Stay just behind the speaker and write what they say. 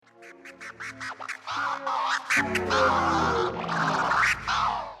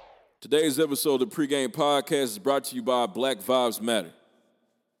Today's episode of the PreGame Podcast is brought to you by Black Vibes Matter.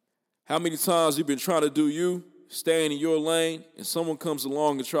 How many times you've been trying to do you, staying in your lane, and someone comes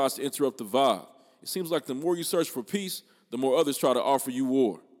along and tries to interrupt the vibe? It seems like the more you search for peace, the more others try to offer you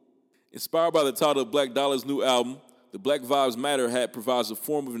war. Inspired by the title of Black Dollar's new album, the Black Vibes Matter hat provides a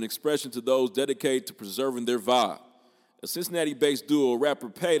form of an expression to those dedicated to preserving their vibe. A Cincinnati-based duo, rapper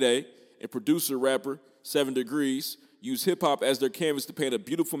Payday and producer-rapper 7 Degrees, use hip-hop as their canvas to paint a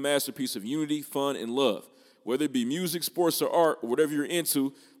beautiful masterpiece of unity, fun, and love. Whether it be music, sports, or art, or whatever you're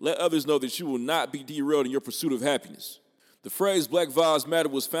into, let others know that you will not be derailed in your pursuit of happiness. The phrase Black Vibes Matter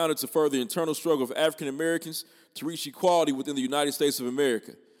was founded to further the internal struggle of African Americans to reach equality within the United States of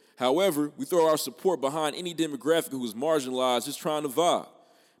America. However, we throw our support behind any demographic who is marginalized just trying to vibe.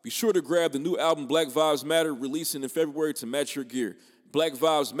 Be sure to grab the new album Black Vibes Matter, releasing in February, to match your gear. Black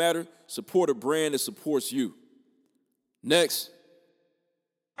Vibes Matter, support a brand that supports you. Next.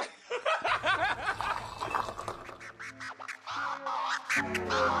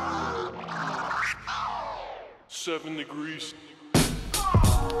 7 Degrees.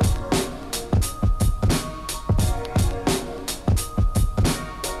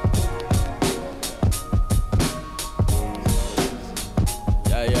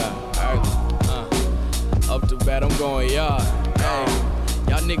 Up to bat, I'm going yard. Hey,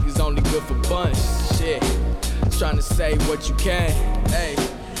 y'all niggas only good for bunch. Shit, trying to say what you can. Hey,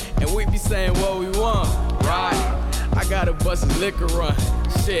 and we be saying what we want. Right? I gotta bust his liquor run.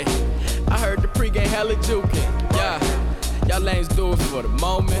 Shit, I heard the pregame hella jukin'. Yeah, y'all lanes do it for the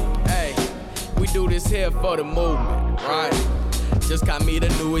moment. Hey, we do this here for the movement. Right? Just got me the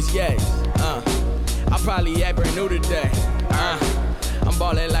newest yes. I probably act brand new today. I'm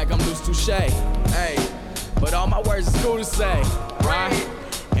ballin' like I'm loose touche. Hey. But all my words is cool to say, right?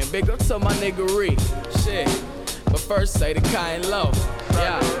 And big up to my niggery, shit. But first say the kind low,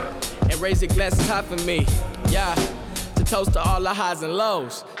 yeah. And raise your glasses high for me, yeah. To toast to all the highs and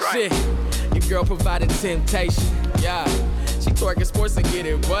lows, shit. Your girl provided temptation, yeah. She twerking sports and get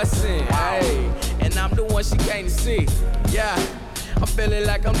it bustin', hey. And I'm the one she came to see, yeah. I'm feeling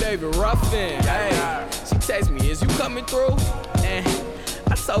like I'm David Ruffin, hey. She text me, is you coming through? And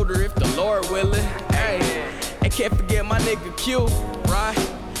I told her if the Lord willing, hey. And can't forget my nigga Q, right?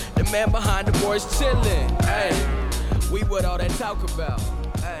 The man behind the boys chillin', hey. We what all that talk about,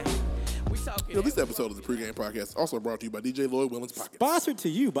 hey. We talking. This episode of the PreGame Podcast also brought to you by DJ Lloyd Willen's Pockets. Sponsored to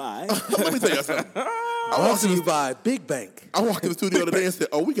you by. Let me tell you something. Brought to you by Big Bank. I walked in the studio today and said,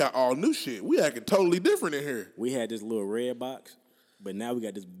 "Oh, we got all new shit. We acting totally different in here." We had this little red box. But now we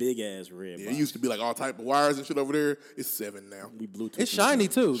got this big ass red box. It used to be like all type of wires and shit over there. It's 7 now. We Bluetooth. It's shiny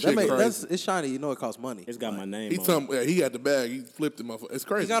too. It's shiny. You know it costs money. It's got my name. He got the bag. He flipped it, motherfucker. It's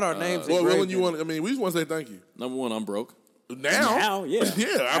crazy. He got our names. Well, Willen, we just want to say thank you. Number one, I'm broke. Now, yeah. Yeah,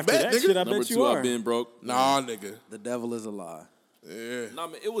 I After bet, that nigga. shit, I Number bet you two, are. I've been broke. Nah, nigga. The devil is a lie. Yeah. Nah,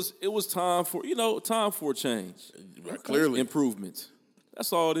 man, it was time for a change. Clearly. Improvement.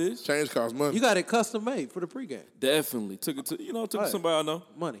 That's all it is. Change costs money. You got it custom made for the pregame. Definitely. Took it to somebody I know.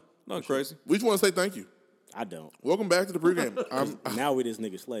 Money. Nothing crazy. We just want to say thank you. I don't. Welcome back to the pregame. Now we this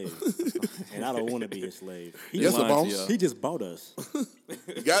nigga slave. And I don't want to be his slave. Yes, a boss. He just bought us.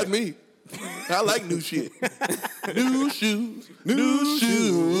 You got me. I like new shit. New shoes. New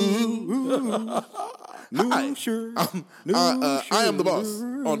shoes. New shirt. I am the boss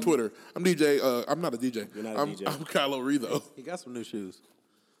on Twitter. I'm DJ. I'm not a DJ. You're not a DJ. I'm Kylo Ree, though. He got some new shoes.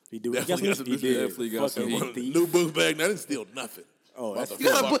 He do. Definitely got some new shoes. Definitely got some. New book bag. Now, I didn't steal nothing. Oh, that's You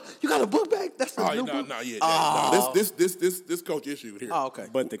got a book bag? That's a new book? No, this coach issued here. Oh, okay.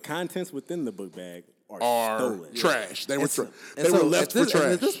 But the contents within the book bag are stolen. trash. They were trash. And They so were left for trash.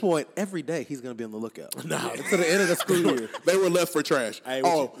 At this point, every day he's going to be on the lookout. Nah. To the end of the school year. They were left for trash. Hey, it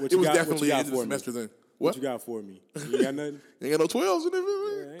was definitely the end of the semester then. What you got for me? You got nothing? Ain't got no 12s in it.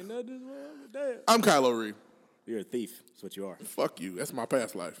 Yeah, ain't nothing wrong with that. I'm Kylo Ree. You're a thief. That's what you are. Fuck you. That's my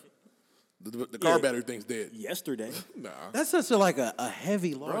past life. The car battery thing's dead. Yesterday. Nah. That's such a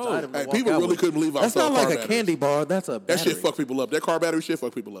heavy, large item. Hey, people really couldn't believe I That's saw not car like a batteries. candy bar. That's a battery. That shit fuck people up. That car battery shit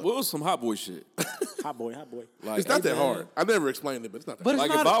fuck people up. Well, it was some hot boy shit. Hot boy. Like, It's not that man, hard. I never explained it, but it's not that But hard.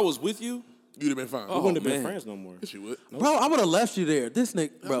 it's Like, not if I was with you, You'd have been fine. We wouldn't have been man. friends no more. Yes, you would. Bro, I would have left you there. This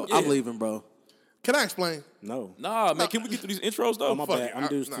nigga, bro, Yeah. I'm leaving, bro. Can I explain? No. nah, man. Can we get through these intros though? Oh, my Fuck bad. it. I'm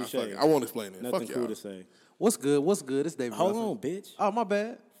Deuce Nah, Touche. fuck it. I won't explain it. Nothing Fuck cool y'all. to say. What's good? What's good? It's David Hold Ruffin. on, bitch. Oh, my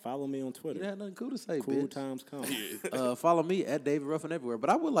bad. Follow me on Twitter. You had nothing cool to say, Cool bitch. times come. Follow me at David Ruffin everywhere.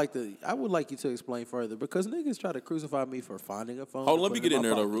 But I would like you to explain further because niggas try to crucify me for finding a phone. Hold on, let and me putting get it in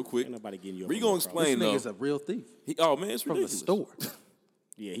there my though, pocket. real quick. Ain't nobody getting you. Where you gonna This explain though? nigga's a real thief Oh man, it's from ridiculous. the store.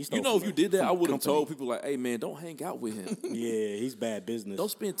 Yeah, he stole You know, if from you did that, from I would have company. told people like, "Hey, man, don't hang out with him. Yeah, he's bad business. Don't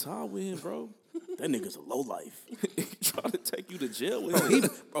spend time with him, bro. That nigga's a low life. He trying to take you to jail with him."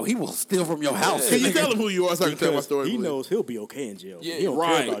 He will steal from your house. Can you tell him who you are so I can tell my story? He please? knows he'll be okay in jail. Yeah, he don't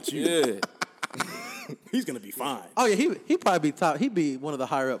right. care about you. Yeah. He's gonna be fine. Oh yeah, he probably be top. He'd be one of the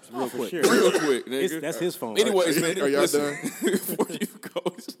higher ups real For quick. sure. Real quick, nigga. That's his phone. Anyways, man, Are y'all listen, done? before you go,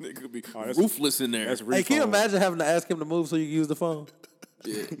 this nigga be that's- ruthless in there. That's Hey, can you refund. imagine having to ask him to move so you can use the phone?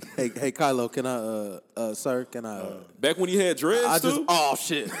 Yeah. Hey, Kylo, can I, sir, can I? Back when he had dreads, I just, too, oh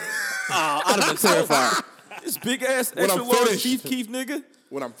shit, I'd have been terrified. this big ass When extra I'm large finished. Chief Keef nigga.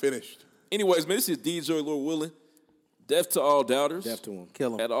 When I'm finished. Anyways, man, this is DJ Lord Willin. Deaf to all doubters. Deaf to him.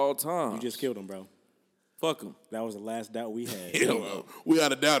 Kill him. At all times. You just killed him, bro. Fuck him. That was the last doubt we had. Hell no. We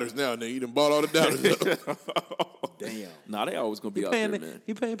out of doubters now, nigga. You done bought all the doubters up. Damn. Nah, they always gonna be out there, man.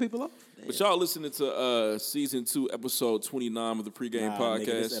 He paying people off. But y'all listening to season 2, episode 29 of the PreGame Nah, podcast. nigga,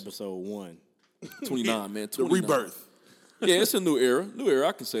 this episode 1. 29, man. The 29. rebirth. Yeah, it's a new era. New era,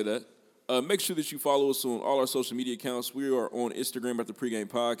 I can say that. Make sure that you follow us on all our social media accounts. We are on Instagram at the PreGame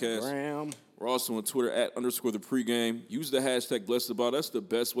Podcast. Graham. We're also on Twitter at _the PreGame. Use the hashtag BlessedAbout. That's the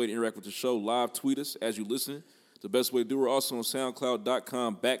best way to interact with the show. Live tweet us as you listen. It's the best way to do it. We're also on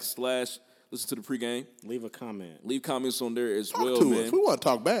SoundCloud.com/listen to the PreGame. Leave a comment. Leave comments on there as Talk well, to man. us. We want to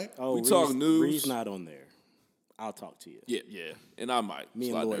talk back. Oh, We talk news. Reed's not on there. I'll talk to you. Yeah. And I might. Me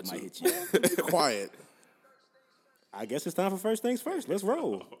slide and Lloyd there, might too. hit you. Quiet. I guess it's time for first things first. Let's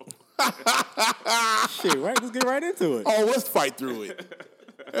roll. Shit, right? Let's get right into it. Oh, let's fight through it.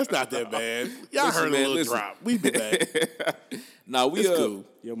 That's not that bad. Y'all Listen, heard man, a little listen. drop. We be back. Nah, we It's cool.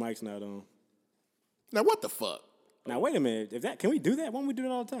 Your mic's not on. Now, what the fuck? Now wait a minute. Can we do that? Why don't we do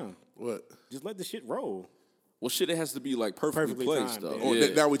that all the time? What? Just let the shit roll. Well, shit, it has to be like perfectly placed, timed, though. yeah. Oh,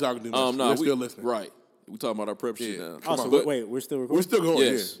 Yeah. now we talking too much. Nah, We're still listening. Right. We talking about our prep shit Yeah. now. Come Also, on. But- wait, we're still recording? We're still going.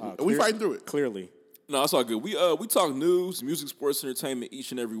 Yes. Yeah. We fighting through it. Clearly. No, it's all good. We talk news, music, sports, entertainment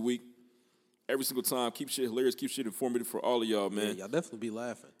each and every week. Every single time. Keep shit hilarious, keep shit informative for all of y'all, Yeah, man. y'all definitely be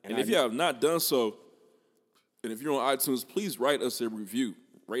laughing. And if you have not done so, and if you're on iTunes, please write us a review.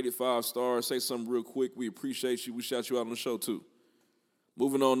 Rate it 5 stars. Say something real quick. We appreciate you. We shout you out on the show, too.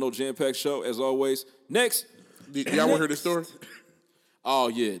 Moving on, no jam-packed show, as always. Next. Y'all want to hear this story? Oh,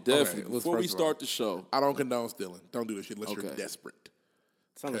 yeah, definitely. Okay, let's Before we first of all- start the show. I don't condone stealing. Don't do this shit unless you're Okay. desperate.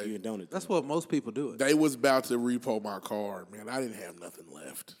 Sounds like Okay. you don't it. That's what most people do. It. They was about to repo my car, man. I didn't have nothing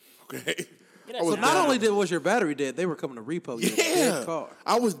left. Okay. I was So not down only to- was your battery dead, they were coming to repo your yeah, dead car.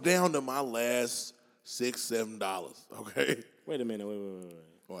 I was down to my last $6-7. Okay. Wait a minute. Wait.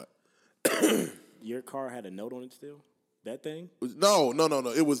 What? Your car had a note on it still? That thing? No.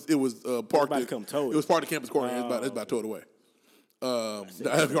 It was parked. about to come towed. It was part of campus corner. It's about towed away.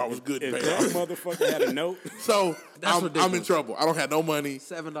 That car was good. If paid that off. motherfucker had a note, So I'm in ridiculous. trouble. I don't have no money.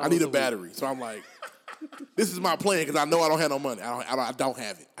 $7 I need a a week. battery. So I'm like, this is my plan because I know I don't have no money. I don't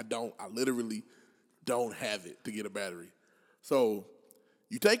have it. I literally don't have it to get a battery. So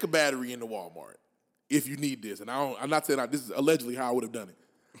you take a battery into Walmart if you need this, and I'm not saying this is allegedly how I would have done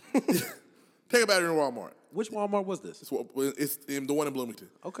it. Take a battery in Walmart. Which Walmart was this? It's in the one in Bloomington.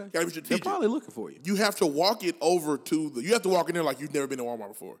 Okay. Gotta be They're strategic. probably looking for you. You have to walk it over to you have to walk in there like you've never been to Walmart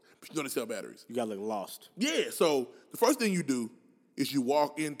before. But you know they sell batteries. you got to look lost. Yeah, so the first thing you do is you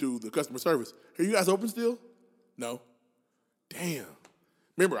walk into the customer service. Are you guys open still? No. Damn.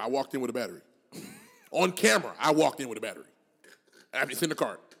 Remember, I walked in with a battery. On camera, I walked in with a battery. It's in the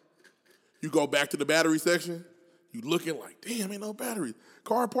cart. You go back to the battery section, you looking like, damn, ain't no battery.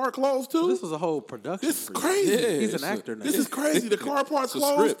 Car park closed too? This was a whole production. This is for you. crazy. Yeah, He's it's an a- actor now. This is crazy. The car park It's a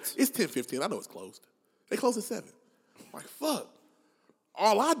closed. script. It's 10:15. I know it's closed. They close at 7. I'm like, fuck.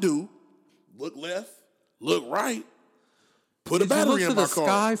 All I do, look left, look right, put a Did you battery look in to my the car.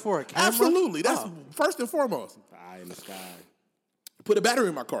 sky for a camera? Absolutely. That's Oh. first and foremost. The eye in the sky. Put a battery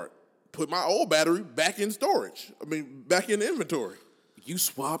in my cart. Put my old battery back in storage. Back in the inventory. You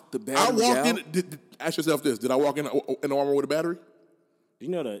swapped the I battery walked out? in. Ask yourself this: did I walk in the Walmart with a battery? Do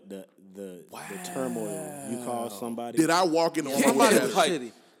you know the turmoil you cause somebody? Did I walk in the Walmart Somebody with a was battery?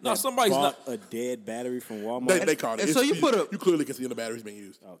 shitty. No, somebody's bought not. a dead battery from Walmart? They caught it. and so you put a- You clearly can see the battery's being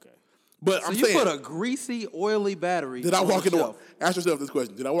used. Okay. But So I'm you saying, put a greasy, oily battery. did I on walk the in the shelf. Ask yourself this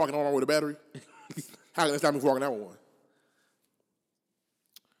question: did I walk in the Walmart with a battery? How can they stop me from walking out with one?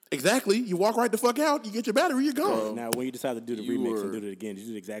 Exactly. You walk right the fuck out. You get your battery. You're gone. Now, when you decide to do the You remix were- and do it again, did you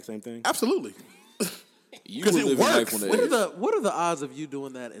do the exact same thing? Absolutely. You 'Cause were it living life works. on the What are edge. what are the odds of you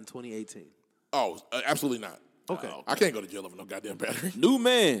doing that in 2018? Oh, absolutely not. Okay. I can't go to jail over no goddamn battery. New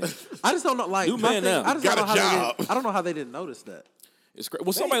man. I just don't know. Like New my man thing- now. I just Got don't know a how they job. didn't, I don't know how they didn't notice that. It's great.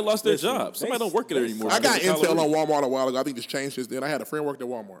 Well, somebody lost their job. Somebody don't work there anymore. I got because of intel on Kyler Murray. Walmart a while ago. I think this changed since then. I had a friend worked at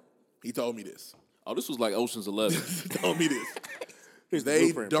Walmart. He told me this. Oh, this was like Ocean's 11. He told me this. Here's the They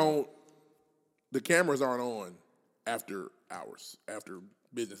blueprint, don't. The cameras aren't on after hours, after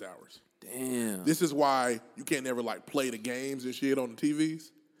business hours. Damn. This is why you can't never like play the games and shit on the TVs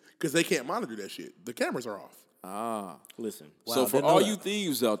because they can't monitor that shit. The cameras are off. Listen, So for all you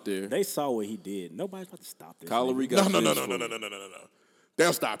thieves out there, they saw what he did. Nobody's about to stop this. Kyler nigga. got No. fixed for you.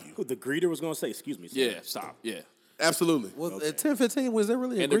 They'll stop you. Who the greeter was going to say, excuse me, sir. Yeah, stop. Yeah. Absolutely. Well, at 10-15, was there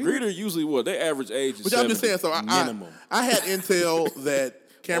really a And the greeter? greeter usually what? Their average age is But I'm just 70. saying. So Minimum. I had intel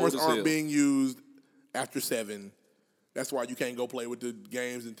that cameras Old as aren't hell. being used after 7. That's why you can't go play with the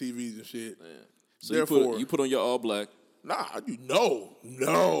games and TVs and shit. So Therefore, you put on your all black. nah, no.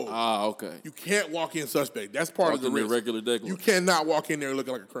 Ah, okay. You can't walk in suspect. That's part of Walk the in there risk. regular degular. You cannot walk in there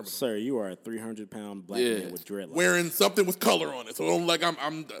looking like a criminal. Sir, you are a 300-pound black Yeah. man with dreadlocks. Wearing something with color on it. So I'm like,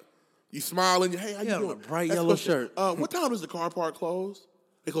 you smiling. Hey, how you Yeah, doing? a bright That's yellow what- shirt. What time does the car park close?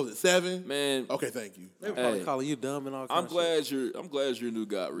 They close at 7? Man, Okay, thank you. They were probably Hey. calling you dumb and all I'm kinds of shit. glad you're a new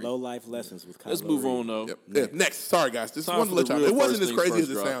guy, Reed. Low life lessons with Kyler Let's move Reed. on though. Yep. Yeah, next. Sorry, guys. Just Time wanted to for let the y'all know. real It wasn't first as things crazy first as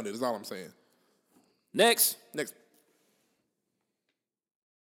it drop. sounded, is all I'm saying. Next. Next.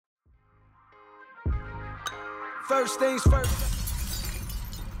 First things first.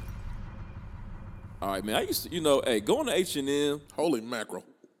 All right, man. I used to, hey, going to H&M, Holy mackerel.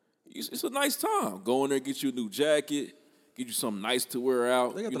 it's a nice time. Go in there, get you a new jacket, get you something nice to wear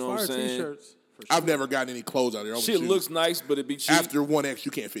out. They got you the know what fire I'm saying? T-shirts. For sure. I've never gotten any clothes out there. Only Shit shoes. looks nice, but it be cheap. After 1X,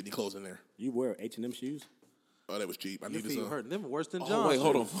 you can't fit any clothes in there. You wear H&M shoes? Oh, that was cheap. I Your needed feet some. hurting. Them worse than Oh, John's. wait,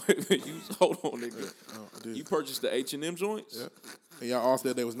 hold on. Wait a minute. Hold on, nigga. I did. You purchased the H&M joints? Yeah. And y'all all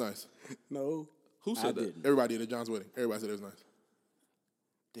said they was nice. No. Who I said that? didn't. Everybody did at John's wedding. Everybody said it was nice.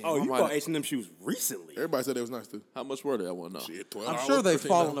 Oh, you might bought have- H&M shoes recently. Everybody said it was nice too. How much were they? I want to know. Shit, $12. I'm sure they've $13.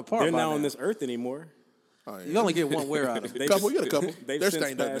 fallen apart. They're by not now. on this earth anymore. Oh, yeah. You only get one wear out of them. Couple, you got a couple. They've They're since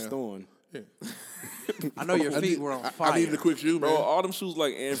stained up passed now. on. I know your feet were on fire. I needed a quick shoe, Bro, man. all them shoes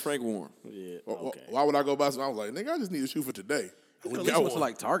like Anne Frank worn. Yeah, Wh- okay. Why would I go buy some? I was like, nigga, I just need a shoe for today. You We at got least went to one.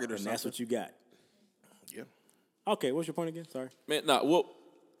 like Target or And something. that's what you got. Yeah. Okay, what's your point again? Sorry. Man,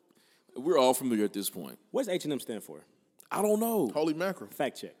 we're all familiar at this point. What's H&M stand for? I don't know. Holy mackerel.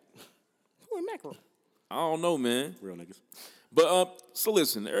 Fact check. Holy mackerel. I don't know, man. Real niggas. But so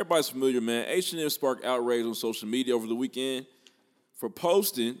listen, everybody's familiar, man. H&M sparked outrage on social media over the weekend for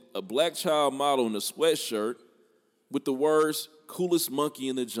posting a black child model in a sweatshirt with the words "coolest monkey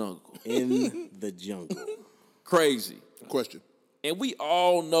in the jungle." In the jungle. Crazy. Question. And we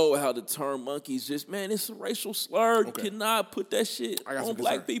all know how the term monkey is just, man, it's a racial slur. Okay. You cannot put that shit I got on some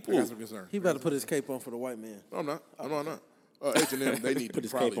black concern. people. I got some concern. He better put his cape on for the white man. No, I'm not. I'm not. H&M, they need Put to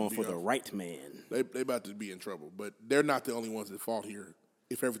his probably cape on be for the right man. They about to be in trouble, but they're not the only ones that fault here.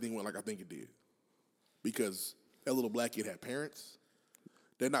 If everything went like I think it did, because that little black kid had parents,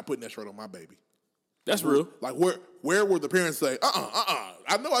 they're not putting that shirt on my baby. That's real. Like where would the parents say,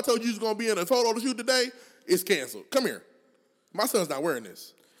 I know I told you was gonna be in a photo shoot today. It's canceled. Come here, my son's not wearing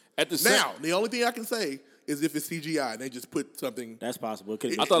this. At the same, Now, the only thing I can say is if it's CGI and they just put something. That's possible. It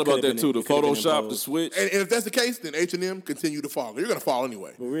could've I been- thought it could've about that been- too. The it could've been Photoshop, the imposed. switch. And if that's the case, then H&M continue to fall. You're gonna fall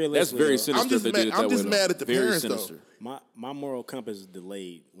anyway. But That's realistically, very though, sinister. I'm just if they mad- did it I'm that just way, mad though. at the Very parents, though. sinister. My moral compass is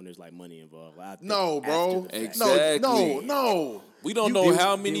delayed when there's like money involved. I think No, bro. after the fact. Exactly. No. We don't You- know you-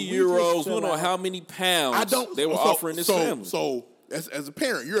 how many did we just euros. We fill don't know out- how many pounds I don't. they were so- offering this so, family. So as a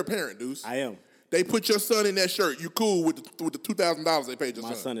parent, you're a parent, Deuce. I am. They put your son in that shirt. You cool with the $2,000 they paid your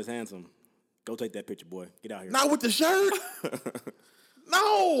My son? son is handsome. Go take that picture, boy. Get out here. Not with the shirt.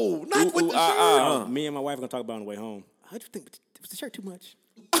 No, not with the shirt. Me and my wife are gonna talk about it on the way home. How'd you think? Was the shirt too much?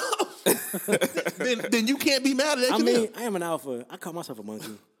 Then you can't be mad at I H&M. mean, I am an alpha. I call myself a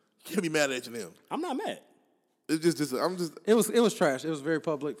monkey. Can't be mad at H&M. I'm not mad. It's just I'm just. It was trash. It was very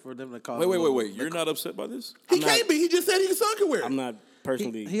public for them to call. Wait. You're not upset by this? He can't be. He just said his son could wear it. I'm not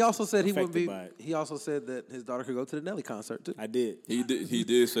personally. He also said he wouldn't affected be. by it. He also said that his daughter could go to the Nelly concert too. I did. He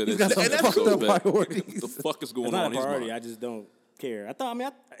did say that. got some shit. fucked So up bad. priorities. What the fuck is going It's on not in a his priority. mind? I just don't care.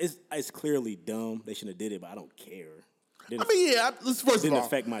 It's clearly dumb. They shouldn't have did it, but I don't care. I mean, yeah. First Didn't of all,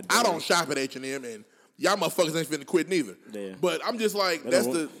 affect my I day. don't shop at H&M, and y'all motherfuckers ain't finna quit neither. Yeah. But I'm just like, They that's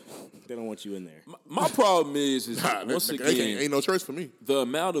don't the. want- They don't want you in there. My problem is once They again, ain't no choice for me. the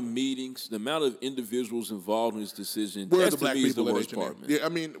amount of meetings, the amount of individuals involved in this decision. Where are That's the black to me is the people at worst H&M? part, man. Yeah, I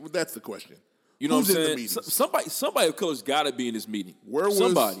mean, that's the question. You know Who's what I'm in the saying? meetings? Somebody of color's got to be in this meeting. Where was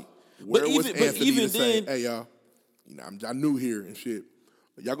somebody? Where was but Anthony even to say, then, "Hey y'all, I'm new here and shit.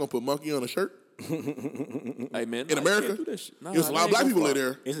 Y'all gonna put monkey on a shirt?" Hey man, In America? do that shit. Nah, There's a lot of black people live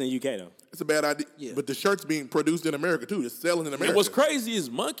there. It's in the UK though. It's a bad idea. Yeah. But the shirt's being produced in America too. It's selling in America. And what's crazy is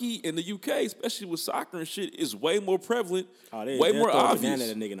monkey in the UK, especially with soccer and shit, is way more prevalent, Oh, way more throw a obvious. banana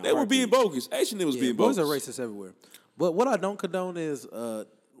at a nigga in a They were being heartbeat. bogus. H&M was Yeah, being boys bogus. are racist everywhere. But what I don't condone is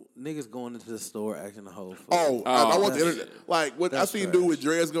niggas going into the store acting a whole fool. I want the that's- internet. Like what I that's seen trash. dude with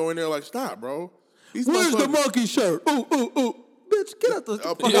dreads go in there like, stop, bro. These Where's the motherfuckers- monkey shirt? Ooh, ooh, ooh. Bitch, get out the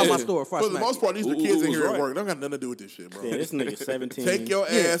fuck yeah. out my store before I For the smack most you. part, these are Ooh, kids in was here at right. work. They don't got nothing to do with this shit, bro. Yeah, this nigga 17. Take your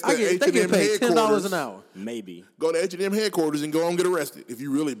Yeah, ass to they H&M get paid $10 headquarters. an hour. Maybe. Go to H&M headquarters and go and get arrested if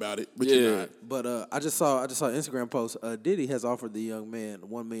you really about it. But you're Yeah. not. But I just saw an Instagram post. Diddy has offered the young man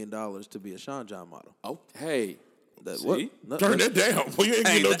 $1 million to be a Sean John model. Oh, hey. That, See? No, Turn that down. Well, you ain't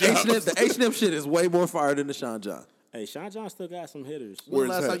Hey, getting no job. the H&M shit is way more fire than the Sean John. Hey, Sean John still got some hitters. Where's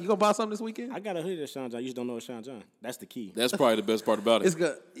Last that? time you gonna buy something this weekend? I got a hoodie that Sean John. You just don't know it's Sean John. That's the key. That's probably the best part about it. It's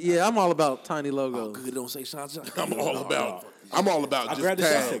good. Yeah, I'm all about tiny logos. Good, don't say Sean John. I'm all about I just grabbed this.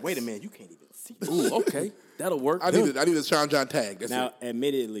 I tags. said, wait a minute, you can't even see. Ooh, okay. That'll work. I need a Sean John tag. That's Now, it.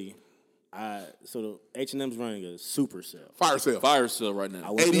 admittedly, so the H&M's running a super sale. Fire sale. Fire sale right now.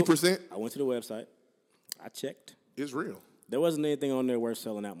 I went to the- 80%? I went to the website. I checked. It's real. There wasn't anything on there worth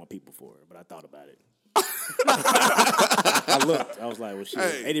selling out my people for, but I thought about it. I looked. I was like, well, shit,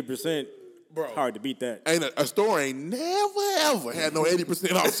 Hey. 80%, Bro. hard to beat that. Ain't a store ain't never ever had no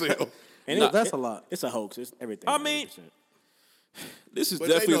 80% off sale. And No, that's a lot. It's a hoax. It's everything. I mean, 80%. This is But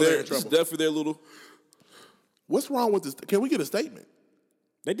they know definitely they're their. in This is trouble. definitely their little. What's wrong with this? Can we get a statement?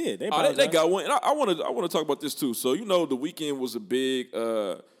 They did. They They apologized. got one. And I want to talk about this too. So The Weeknd was a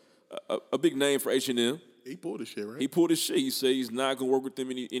big name for H&M. He pulled this shit, right? He pulled his shit. He said he's not going to work with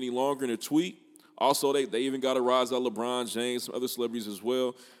them any longer in a tweet. Also, they even got a rise out of LeBron James, some other celebrities as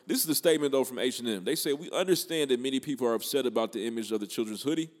well. This is the statement, though, from H&M. They say, we understand that many people are upset about the image of the children's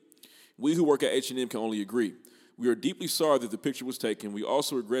hoodie. We who work at H&M can only agree. We are deeply sorry that the picture was taken. We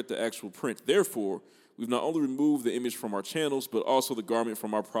also regret the actual print. Therefore, we've not only removed the image from our channels, but also the garment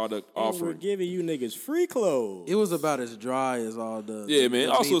from our product And we're offering. giving you niggas free clothes. It was about as dry as all the Yeah, man.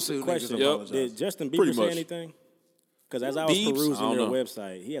 the Also, Me it's a Too question. niggas Yep. apologized. Did Justin Bieber Pretty say much. anything? Because as I was Biebs? I perusing don't their know.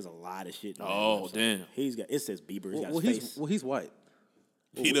 website, he has a lot of shit. On Oh, their website. damn. He's got. It says Bieber. He's got Well, his face. he's white.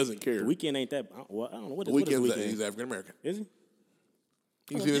 He doesn't care. The Weeknd ain't that. Well, I don't know what The is Weeknd's Weeknd. he's African American. Is he?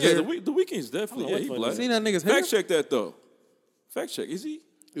 You see his Yeah, hair? the Weeknd's definitely. I Yeah, don't he know what black. the Seen that nigga's hair? Fact check that, though. Fact check. Is he?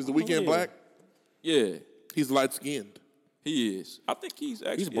 Is the Weeknd black? Yeah, He's light skinned. he is. I think he's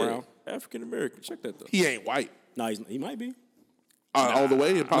actually brown. African American. Check that, though. He ain't white. No, he might be. All the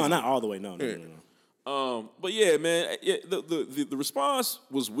way? No, Impossible. not all the way. No. But yeah, man, the response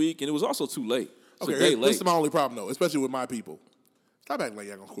was weak, and it was also too late. It's a Okay, day this late. is my only problem, though, especially with my people. Stop acting like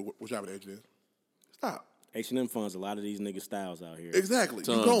y'all gonna quit shopping at H&M. Stop. H&M funds a lot of these niggas' styles out here. Exactly.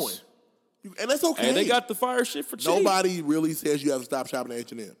 Tons. You going. And that's okay. And they got the fire shit for cheap. Nobody really says you have to stop shopping at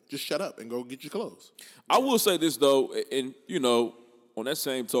H&M. Just shut up and go get your clothes. I will say this though, and on that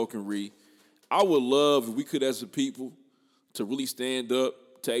same token, Ree, I would love if we could, as a people, to really stand up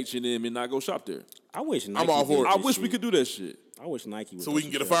to H&M and not go shop there. I wish Nike all for did it. I this wish we shit. could do that shit. I wish Nike would. So do we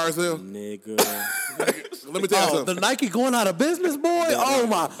can some get a shit. fire sale? Nigga. Let me tell you Oh, something. the Nike going out of business, boy. Oh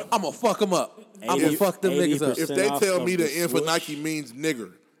my! I'm gonna fuck them up. I'm gonna 80 fuck them niggas up. If 80% they off tell of me the the N for swoosh. Nike means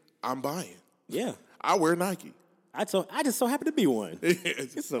nigger, I'm buying. Yeah. I wear Nike. I just so happen to be one.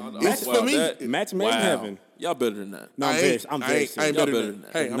 it's It's a It's for me. match made in heaven. Y'all better than that. No, I I'm ain't, very I ain't serious. better Y'all than better that. than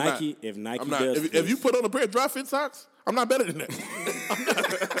that. Hey, If I'm Nike- not. if Nike I'm not. does If this- you put on a pair of dry fit socks, I'm not better than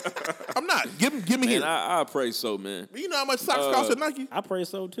that. I'm not. Give me here. And I pray so, man. You know how much socks cost at Nike? I pray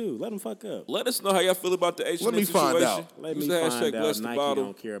so too. Let them fuck up. Let us know how y'all feel about the H&M Let me situation. find out. Let Use me the find hashtag out bless the Nike bottle.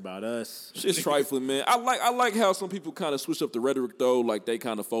 don't care about us. Shit's trifling, man. I like how some people kind of switch up the rhetoric though. Like they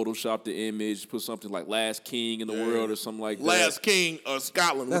kind of Photoshop the image, put something like "Last King in the World" or something like that. Last King of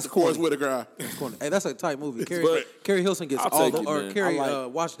Scotland That's with the Forrest corny. Whitaker. Hey, that's a tight movie. But- Carrie Hilson gets I'll all take the, it, or man. Carrie I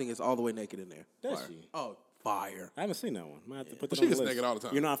like- Washington gets all the way naked in there. Does Fire. she? Oh, fire! I haven't seen that one. Might have to put that She on the gets list. naked all the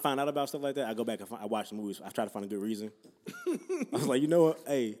time. You know, I find out about stuff like that. I go back and I watch the movies. I try to find a good reason. I was like, you know what?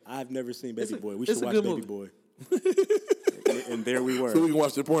 Hey, I've never seen Baby Boy. We it's should a watch good Baby movie. Boy. and there we were So we can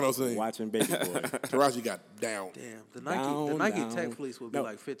watch the porno scene. watching Baby Boy. Taraji got down. Damn, the Down, Nike down. tech fleece would be No,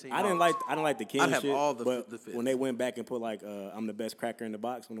 like $15. I didn't like the King I'd have shit. all the but fits. when they went back and put like I'm the best cracker in the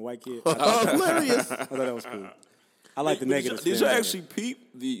box on the white kid, Oh, hilarious. I thought that was cool. I like the negative. Did spin you of it. actually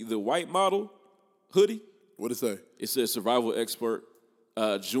peep the white model hoodie? What it say? It says survival expert,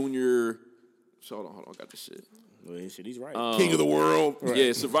 junior. Hold on, I got this shit. Well, shit, he's right. King of the world.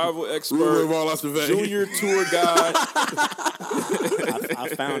 Yeah, survival Ruler expert, of all Las Vegas. junior tour guide.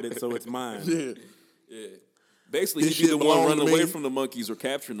 I found it, so it's mine. Yeah. Basically, This he'd be the shit one belong running to away me. from the monkeys or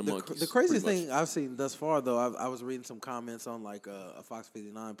capturing the monkeys. The craziest pretty much. thing I've seen thus far, though, I was reading some comments on like a Fox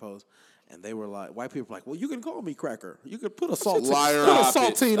 59 post, and they were like, white people were like, well, you can call me cracker. You could put a Liar.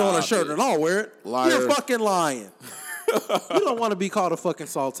 saltine on a Stop shirt it. and I'll wear it. Liar. You're fucking lying. You don't want to be called a fucking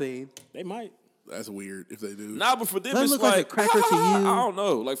saltine. They might. That's weird if they do. Nah, but for them, That it's look like a like, cracker to you? I don't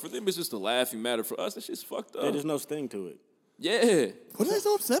know. Like, for them, it's just a laughing matter. For us, that shit's fucked up. There's no sting to it. Yeah. What are they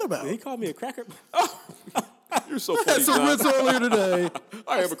so upset about? He called me a cracker. You're so funny, Some John. rinse earlier today.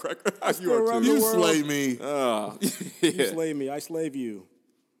 I am a cracker. You are around too. the You world. slay me. You slay me. I slave you.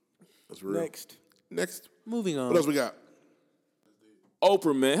 That's real. Next. Moving on. What else we got?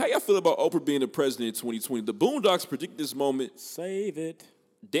 Oprah, man. How y'all feel about Oprah being the president in 2020? The Boondocks predicted this moment Save it.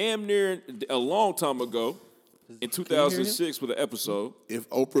 damn near a long time ago in 2006 with an episode. If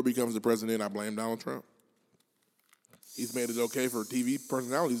Oprah becomes the president, I blame Donald Trump. He's made it okay for TV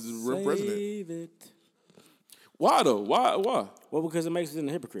personalities to run president. Save it. Why, though? Why? Well, because it makes us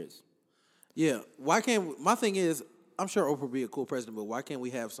into hypocrites. Yeah. Why can't my thing is, I'm sure Oprah would be a cool president, but why can't we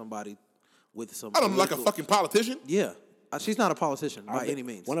have somebody with some I don't know, like a political- fucking politician. Yeah. She's not a politician by any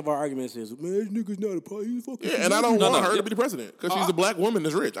means. One of our arguments is, man, this nigga's not a politician. He's fucking. Yeah, and I don't No, want no, her yeah. to be the president because she's a black woman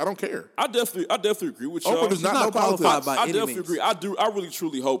that's rich. I don't care. I definitely agree with y'all. Oprah does not not know qualified politics. by I any definitely means. agree. I really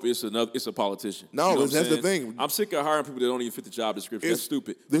truly hope it's a politician. No, You know what that's I'm the saying? thing. I'm sick of hiring people that don't even fit the job description. That's It's-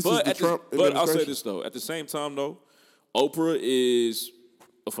 stupid. this is the at Trump but I'll say administration. this though. At the same time though, Oprah is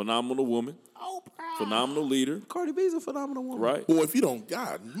a phenomenal woman. Phenomenal leader, Cardi B's a phenomenal woman. right? Boy, if you don't,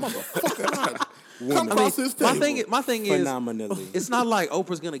 God, motherfucker, come across this My table. thing is, Phenomenally. it's not like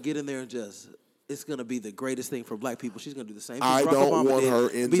Oprah's gonna get in there and just. It's gonna be the greatest thing for black people. She's gonna do the same thing. I Barack don't Obama want did, her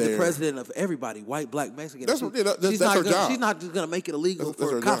in be there. the president of everybody, white, black, Mexican. That's She- what- yeah, that's she's her not gonna, job. She's not just gonna make it illegal That's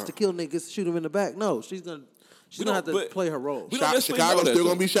for her cops job. to kill niggas, shoot them in the back. No, she's gonna have to but- play her role. we don't necessarily know Chicago's that, still though.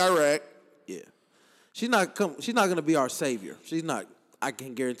 gonna be Chirac. Yeah, she's not gonna be our savior. She's not. I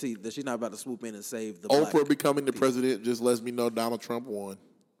can guarantee that she's not about to swoop in and save the Oprah black. becoming the president just lets me know Donald Trump won.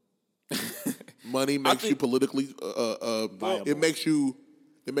 Money makes you politically. It makes you.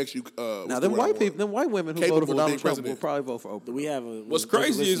 Now, what's the them word I white want? people, them white women who Capable voted for of Donald being Trump will president. probably vote for Oprah. Do we have a What's there's a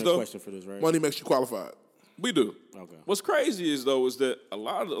crazy is, listener though- question for this, right? Money makes you qualified. We do. Okay. What's crazy is though is that a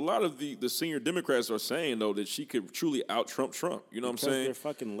lot of the senior Democrats are saying though that she could truly out Trump. You know what I'm Because saying? they're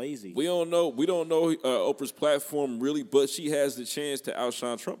fucking lazy. We don't know Oprah's platform really, but she has the chance to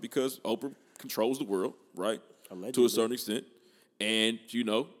outshine Trump because Oprah controls the world, right? To Allegedly. a certain extent. And,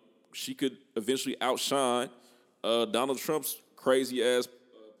 she could eventually outshine Donald Trump's crazy ass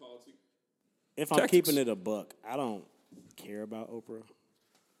politics. If I'm tactics. keeping it a buck, I don't care about Oprah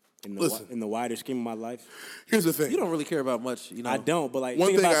Listen. in the wider scheme of my life. Here's the thing. You don't really care about much, you know. I don't, but like One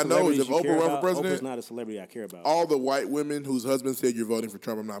think thing about I know is if celebrities you Oprah care run for about, president- Oprah's not a celebrity I care about. All the white women whose husbands said you're voting for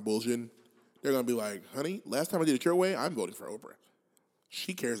Trump, I'm not bullshitting. They're gonna be like, honey, last time I did it your way, I'm voting for Oprah.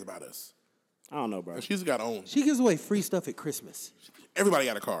 She cares about us. I don't know, bro. And she's got own. She gives away free stuff at Christmas. Everybody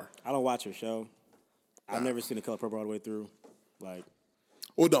got a car. I don't watch her show. I've never seen The Color Purple all the way through. Like,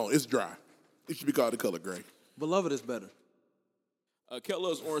 Well, no, it's dry. It should be called The Color Gray. Beloved is better. Kel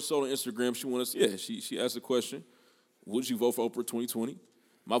loves Orange Soda on Instagram. She wants she asked a question. Would you vote for Oprah 2020?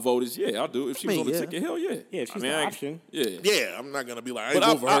 My vote is yeah, I'll do it. If she was mean, on the yeah. ticket, hell yeah. Yeah, if she's the I ain't- option. Yeah. Yeah, I'm not gonna be like, I ain't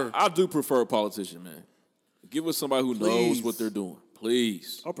But vote for her. I do prefer a politician, man. Give us somebody who knows Please. what they're doing.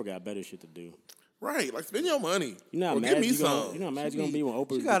 Please. Oprah got better shit to do. Right, like spend your money. You know how Or mad give me you some. gonna, you know how mad you gonna be when Oprah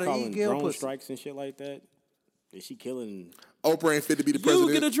she be gotta eat calling Gayle drone pussy. strikes and shit like that? Is she killing? Oprah ain't fit to be the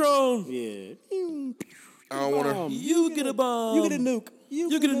president. You get a drone. Yeah. I don't want her. Bomb. You get a bomb. You get a nuke.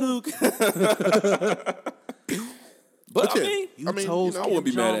 You get a nuke. But yeah, I mean, You I mean, told you know, I wouldn't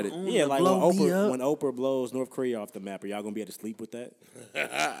be mad at it. Kim Yeah, to like blow me up. when Oprah blows North Korea off the map, are y'all gonna be able to sleep with that?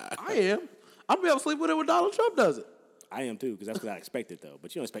 I am. I'm gonna be able to sleep with it when Donald Trump does it. I am too, because that's what I expected though.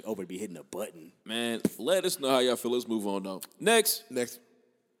 But you don't expect Oprah to be hitting a button. Man, let us know how y'all feel. Let's move on though. Next, Next.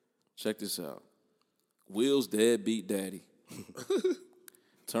 check this out. Will's deadbeat daddy.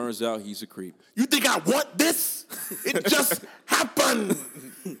 Turns out he's a creep. You think I want this? It just happened.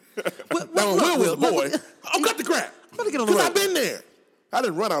 What, Now, when Will was a boy, let me- oh, cut the crap. Let me get on the Because road. I've been there. I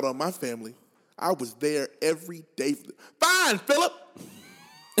didn't run out on my family. I was there every day. Fine, Philip.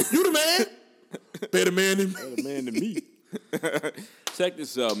 You the man. Better man than me. The man to me. Check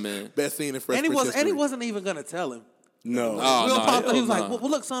this out, man. Best scene in Fresh And he Prince was, and he history. wasn't even gonna tell him. No. Oh, Will nah, popped up. He was hell like, nah. well,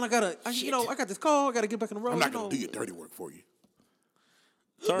 look, son, I got this call. I gotta get back on the road. I'm not you going know. to do your dirty work for you.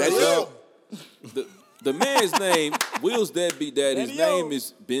 Turns That's out the man's name, Will's deadbeat daddy, his Daddy-o. name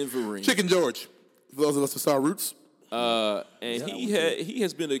is Ben Vereen. Chicken George. For those of us who saw Roots. And he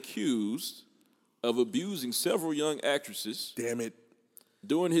has been accused of abusing several young actresses Damn it.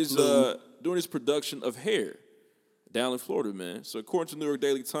 during his production of Hair. down in Florida, man. So according to New York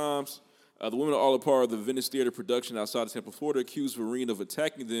Daily Times, the women are all a part of the Venice Theater production outside of Tampa, Florida, accused Vereen of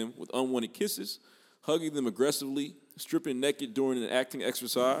attacking them with unwanted kisses, hugging them aggressively, stripping naked during an acting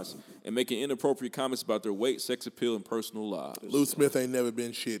exercise, and making inappropriate comments about their weight, sex appeal, and personal lives. Lou Smith ain't never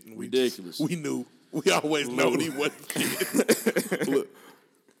been shit. And Ridiculous. We knew. We always known he wasn't shit. Look.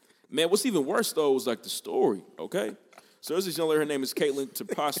 Man, what's even worse, though, is like the story, okay? So there's this young lady, her name is Caitlin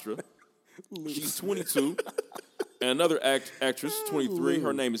Tapastra. She's 22. And another actress, 23,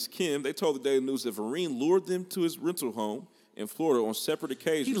 her name is Kim. They told the Daily News that Vereen lured them to his rental home in Florida on separate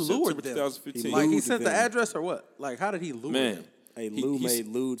occasions. He lured September them. 2015. Like he lured sent the them. address or what? Like how did he lure them? Hey, Lou made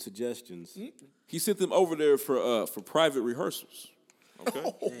lewd suggestions. He sent them over there for private rehearsals.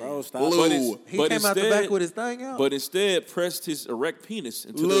 Okay? Bro, stop. Lou. He came out the back with his thing out. But instead pressed his erect penis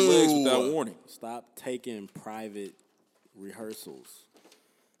into their legs without warning. Stop taking private rehearsals.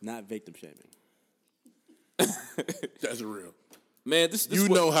 Not victim shaming. That's real. Man, this You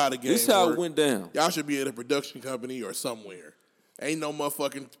what- know how the game This how work. it went down. Y'all should be at a production company or somewhere. Ain't no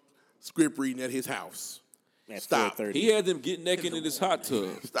motherfucking script reading at his house. At Stop. 4:30. He had them get naked in his hot tub.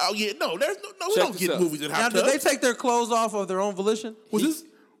 Oh yeah, no, there's no. We Check don't this get out. movies in Now, hot did tubs. they take their clothes off of their own volition? Was this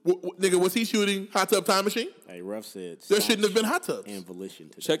nigga? Was he shooting Hot Tub Time Machine? Hey, Ruff said There shouldn't have been hot tubs. and volition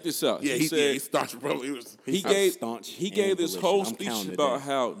today. Check this out. Yeah, he he said started probably. He was. he I'm gave staunch he and gave this volition. whole I'm speech counting about today.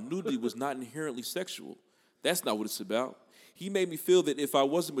 how nudity was not inherently sexual. That's not what it's about. He made me feel that if I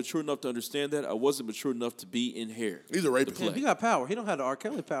wasn't mature enough to understand that, I wasn't mature enough to be in hair. He's a rapist. Yeah, he got power. He don't have the R.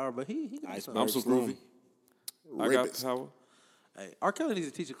 Kelly power, but he got Iceberg. some. I'm so Slim. groovy. I got Rapist. power. Hey, R. Kelly needs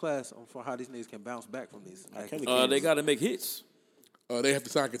to teach a class on for how these niggas can bounce back from these. R. Kelly They got to make hits. They have to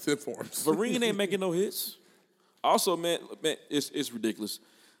sign consent forms. Vereen ain't making no hits. Also, man, it's ridiculous.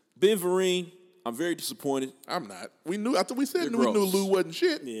 Ben Vereen, I'm very disappointed. I'm not. We knew. After we said You're we knew gross. Lou wasn't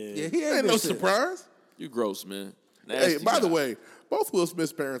shit. Yeah, he Ain't ain't no been shit. surprise. You gross, man. Hey, Nasty by the guy. way, both Will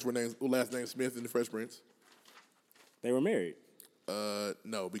Smith's parents were last name Smith in the Fresh Prince. They were married.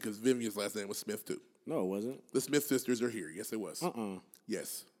 No, because Vivian's last name was Smith too. No, it wasn't. The Smith sisters are here. Yes, it was.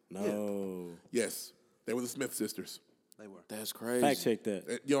 Yes. No. Yes. They were the Smith sisters. They were. That's crazy. Fact check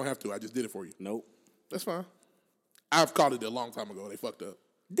that. You don't have to. I just did it for you. Nope. That's fine. I've called it a long time ago. They fucked up.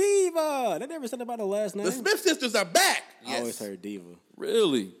 Diva. They never said about the last name. The Smith sisters are back. I always heard Diva.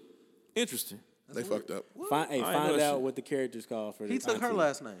 Really? Interesting. They fucked up. Find know out that shit. what the character's called for the He took her auntie.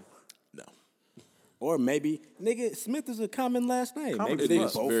 last name. No. Or maybe, nigga, Smith is a common last name. Common Maybe as they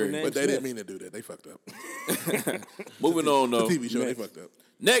fuck. both Very. are named But they Smith. didn't mean to do that. They fucked up. Moving on, The though. TV show, they fucked up.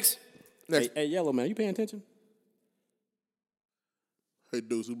 Next. Next. Hey, Yellow Man, you paying attention? Hey,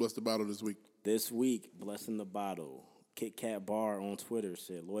 Deuce, who busted the bottle this week? This week, Blessing the Bottle. Kit Kat Bar on Twitter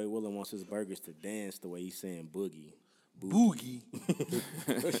said Lloyd Willing wants his burgers to dance the way he's saying boogie. Boogie.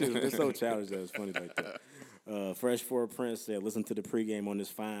 That shit was so childish that was funny like that. Fresh for Prince said, listen to the pregame on this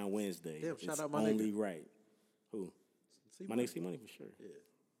fine Wednesday. Damn, It's shout out my only nigga. right. Who? My nigga C-Money for sure.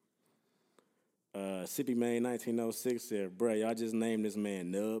 Yeah. Sippy Man 1906 said, bruh, y'all just named this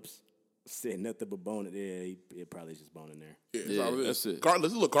man Nubs. Said nothing but bone it. Yeah, it probably just bone in there. Yeah, Yeah, all it is. that's it.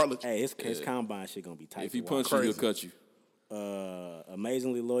 Cartilage. Look, cartilage. Hey, his combine shit gonna be tight. If he to punches watch. you, he'll cut you.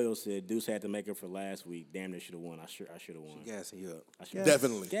 Amazingly Loyal said Deuce had to make up for last week. Damn, they should have won. I should have won. Gassing you up. I should've-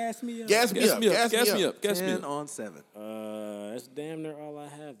 Definitely. Gas me up. Gas me Gas up. me up. Gas Gas me me up. up. Gas me 10 up. on 7. That's damn near all I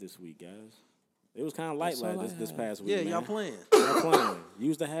have this week, guys. It was kind of light That's all like I this have. past week. Yeah, man. y'all playing. Y'all playing.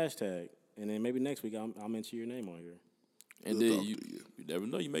 Use the hashtag, and then maybe next week I'll mention your name on here. And We'll then talk you to you. never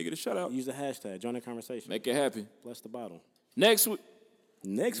know. You may get a shout out. Use the hashtag. Join the conversation. Make it happen. Bless the bottle. Next week.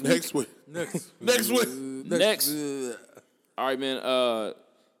 Next week. Next week. Next week. Next. All right, man.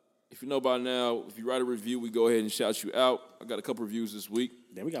 If you know by now, if you write a review, we go ahead and shout you out. I got a couple reviews this week.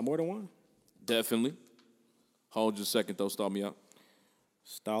 Then we got more than one. Definitely. Hold just a second, though. Stall me out.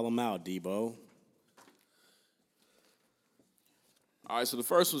 Stall them out, Debo. All right, so the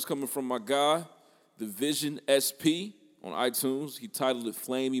first one's coming from my guy, the Vision SP on iTunes. He titled it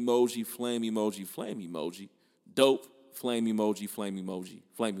Flame Emoji, Flame Emoji, Flame Emoji. Dope, Flame Emoji, Flame Emoji,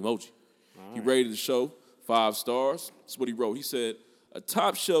 Flame Emoji. He rated the show 5 stars. That's what he wrote. He said, a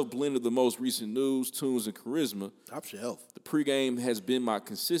top shelf blend of the most recent news, tunes, and charisma. Top shelf. The pregame has been my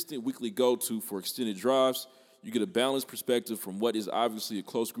consistent weekly go-to for extended drives. You get a balanced perspective from what is obviously a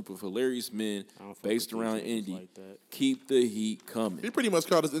close group of hilarious men I don't fuck based with around these niggas Indy. like that. Keep the heat coming. He pretty much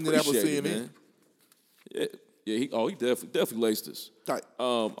called us Indianapolis Appreciate it, CNN. man. Yeah. He definitely laced us. Tight.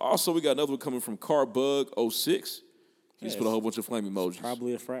 Also, we got another one coming from Carbug06. He just put a whole bunch of flame emojis.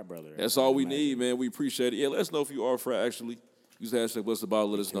 Probably a frat brother. That's all we Imagine. need, man. We appreciate it. Yeah, let us know if you are a frat, actually. Use hashtag What's the Bottle.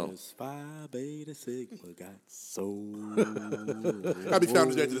 Let us know. Cause Phi Beta Sigma got so. Happy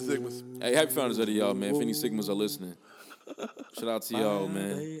Founders Day to the Sigmas. Hey, happy Founders Day to y'all, man. If any Sigmas are listening, shout out to y'all,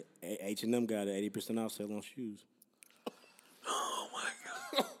 man. H&M got an 80% off sale on shoes.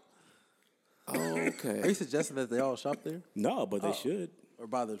 Okay. Are you suggesting that they all shop there No, but they should. or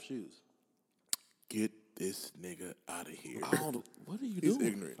buy their shoes? Get this nigga out of here. What are you He's doing?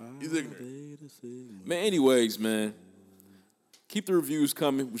 ignorant. He's ignorant. Beta Sigma. Man, anyways, man. Keep the reviews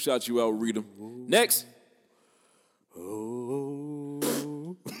coming. We'll shout you out. We'll read them. Next.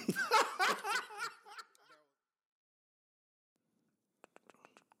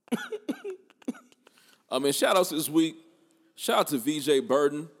 Man, shout outs this week. Shout out to VJ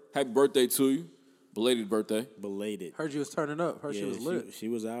Burden. Happy birthday to you. Belated birthday. Belated. Heard you was turning up. Heard she was lit. She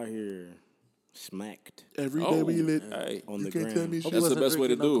was out here smacked Every day we lit. Hey, on the You can't gram. tell me shit. that's the best way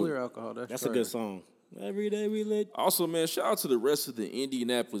to do Clear it. alcohol. That's a good song. Every day we lit. Also, man, shout out to the rest of the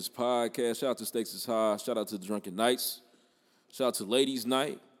Indianapolis podcast. Shout out to Stakes is High. Shout out to the Drunken Knights. Shout out to Ladies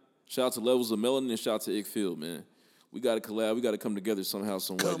Night. Shout out to Levels of Melanin. And shout out to Ickfield, man. We got to collab. We got to come together somehow,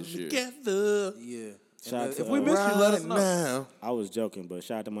 some way this year. Together. Yeah. Shout out If to, we miss you, let us know. Now. I was joking, but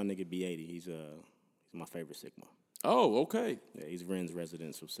shout out to my nigga B80. He's my favorite Sigma. Oh, okay. Yeah, he's Ren's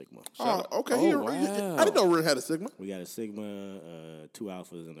residential Sigma. Oh, okay. Oh, I wow. didn't know Ren had a Sigma. We got a Sigma, 2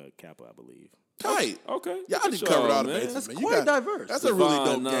 alphas, and a Kappa, I believe. Tight. Okay. Y'all Look just at covered y'all, all the man. bases, That's man. quite diverse. That's a really Divine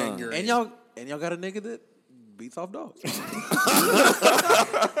dope gang Nine. you're And in. y'all got a nigga that beats off dogs.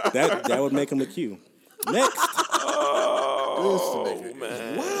 That would make him a Q. Next. Oh,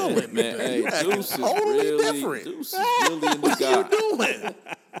 man. Wow, Man, hey, Deuce is totally really, different. Deuce is really a new guy. doing?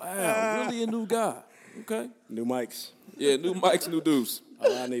 Wow, really a new guy. Okay. New mics. Yeah, new mics, new Deuce.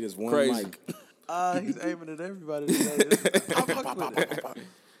 All I need is one Crazy. mic. He's aiming at everybody today. I fuck with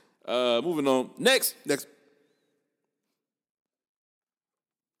it. Moving on. Next.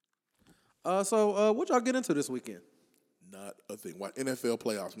 So what y'all get into this weekend? Not a thing. Watch NFL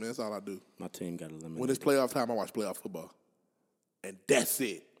playoffs, man. That's all I do. My team got eliminated. When it's playoff time, I watch playoff football. And that's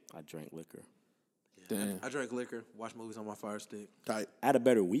it. I drank liquor. Damn. I drank liquor, watch movies on my Fire Stick. Tight. I had a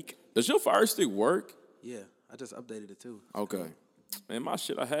better week. Does your Fire Stick work? Yeah, I just updated it too. Okay. Man, my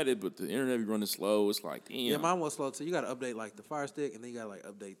shit, I had it, but the internet be running slow. It's like, damn. Yeah, mine was slow too. You got to update like the Fire Stick, and then you got to like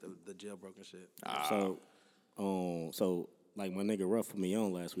update the jailbroken shit. So like my nigga Ruff put me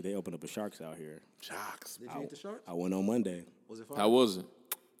on last week. They opened up a Sharks out here. Sharks. Did you eat the sharks? I went on Monday. Was it fun? How was it?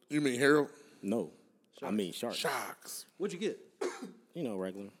 You mean Harold? No, I mean Sharks. Sharks. What'd you get? You know,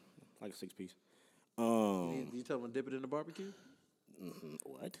 regular, like a 6-piece. Did you tell them to dip it in the barbecue?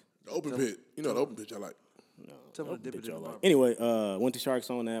 What? The open pit. You know the open pit I like. No. Tell them to dip it in the Like. barbecue. Anyway, went to Sharks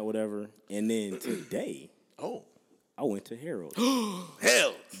on that, whatever. And then today, Oh. I went to Harold,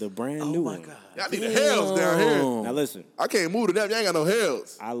 Hell. the brand new one. God. Y'all need the Hells down here. Now listen, I can't move to them. Y'all ain't got no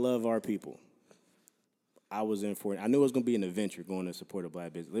Hells. I love our people. I was in for it. I knew it was gonna be an adventure going to support a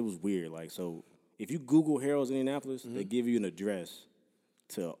black business. It was weird. Like, so if you Google Harold's Indianapolis, they give you an address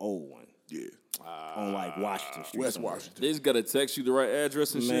to an old one Yeah. on like Washington Street. West somewhere. Washington. They just got to text you the right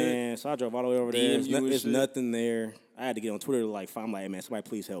address and shit. Man, so I drove all the way over there. DM you and There's shit. nothing there. I had to get on Twitter to like find. I'm like, hey, man, somebody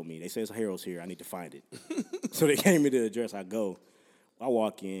please help me. They say it's Harold's here. I need to find it. So they gave me the address. I go. I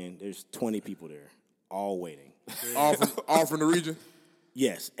walk in. There's 20 people there, all waiting. All from the region.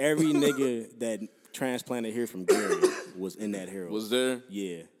 Yes, every nigga that transplanted here from Gary was in that Harold. Was there?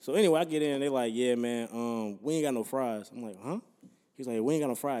 Yeah. So anyway, I get in. They like, yeah, man. We ain't got no fries. I'm like, huh? He's like, we ain't got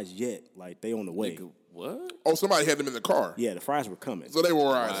no fries yet. Like they on the way. Nigga, what? Oh, somebody had them in the car. Yeah, the fries were coming. So they were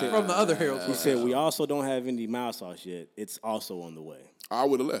all right. From the other Harold's. He said, we also don't have any mild sauce yet. It's also on the way. I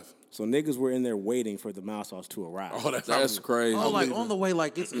would have left. So niggas were in there waiting for the mild sauce to arrive. Oh, That's crazy. Oh, like on the way,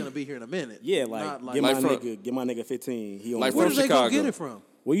 like it's gonna be here in a minute. Yeah, like, Not give my Like from- nigga 15. He on Like the Where way. from did they go Chicago. get it from?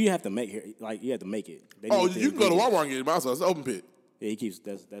 Well, you have to make it. Like you have to make it. They Oh, need the you can go to ingredients. Walmart and get it. My sauce. It's open pit. Yeah, he keeps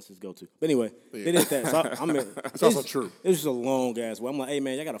that's his go to. But anyway, they did that. So I'm in, It's also true. It was just a long ass way. I'm like, hey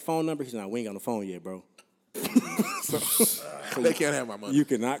man, y'all got a phone number? He's like, we ain't got no phone yet, bro. They can't have my money. You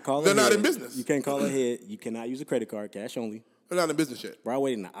cannot call. They're not ahead. in business. You can't call ahead. You cannot use a credit card, cash only. They're not in business yet. Bro, I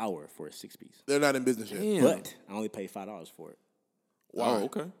waited an hour for a 6-piece, They're not in business yet. Damn. but I only paid $5 for it Oh,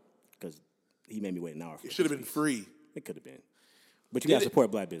 okay. because he made me wait an hour for It should have been free. It could have been, but you gotta support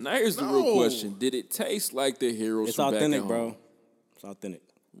black business. Now here's the real No. question: did it taste like the Heroes? It's from back authentic, at bro. home? It's authentic.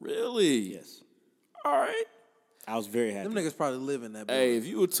 Really? Yes, All right. I was very happy. Them niggas probably live in that. Hey, building. if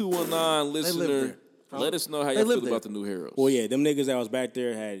you a 219 listener, there. let us know how They y'all live feel there. about the new Heroes. Well, yeah, them niggas that was back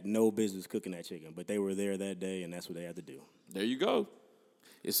there had no business cooking that chicken, but they were there that day, and that's what they had to do. There you go.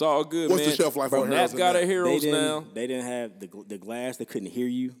 It's all good, What's man. the shelf life on Nap Heroes in got that? a Heroes now. They didn't have the glass. They couldn't hear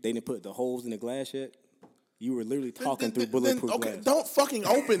you. They didn't put the holes in the glass yet. You were literally talking through bulletproof okay, glass. don't fucking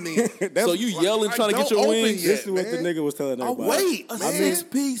open then. So you yelling trying to get your don't wings? open yet, This is what the man. nigga was telling everybody. Wait, A man.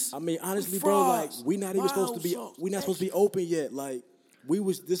 6-piece. I mean, honestly, bro, like fries, we not even supposed to be. mild We not supposed to be open yet. Like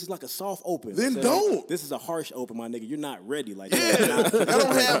this is like a soft open. Then So, don't. This is a harsh open, my nigga. You're not ready. Like Yeah, I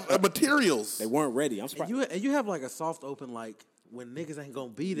don't have materials. they weren't ready. I'm surprised. And you have like a soft open like when niggas ain't gonna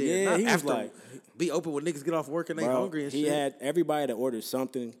be there. Yeah, not he was after like- be open when niggas get off work and they Bro, hungry and he shit. had everybody that ordered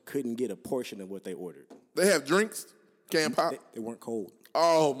something couldn't get a portion of what they ordered. They have drinks, can pop. They weren't cold.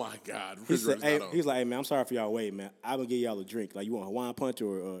 Oh my God, He said, refrigerator's hey, not on. he was like, hey, man, I'm sorry for y'all waiting, man. I'm going to give y'all a drink. Like, you want Hawaiian punch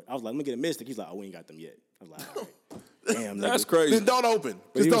or I was like, let me get a Mystic. He's like, oh, we ain't got them yet. I was like, all right. Damn, nigga. That's crazy. Then don't open.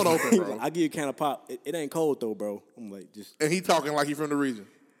 But Just he was don't like- open, he was bro. like, I'll give you a can of pop. It ain't cold, though, bro. I'm like, just, And he talking like he from the region.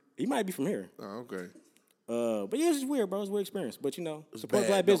 he might be from here. Oh, okay. But yeah, it's just weird, bro. It's a weird experience. But, you know, support Bad.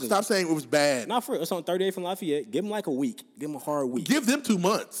 black No, business. stop saying it was bad. Not for real. It's on 38th and Lafayette. Give them like a week. Give them a hard week. Give them 2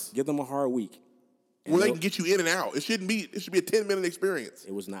 months Give them a hard week. And where they they'll- can get you in and out. It should be a 10-minute experience.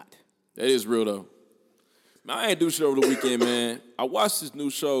 It was not. That is real though. Man, I ain't do shit over the weekend, man. I watched this new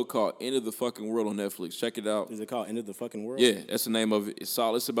show called End of the Fucking World on Netflix. Check it out. Is it called End of the Fucking World? Yeah, that's the name of it. It's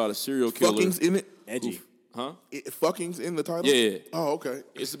solid. It's about a serial killer. Fucking's in it. Edgy. Huh? Fucking's in the title. Yeah. Oh, okay.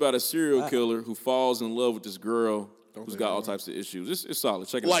 It's about a serial killer who falls in love with this girl who's got all types of issues. It's solid.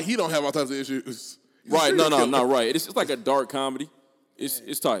 Check it Like out. he don't have all types of issues. Right? No. Right. It's like a dark comedy. It's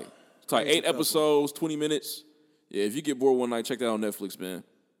tight. It's tight. 8 episodes, 20 minutes. Yeah, if you get bored one night, check that out on Netflix, man.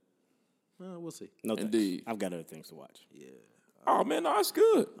 We'll see. No thanks. Indeed. I've got other things to watch. Oh man, no, it's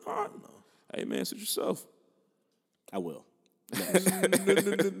good. All right. Hey man, sit yourself. I will.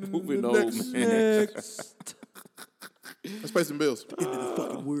 Moving on, man. Let's pay some bills.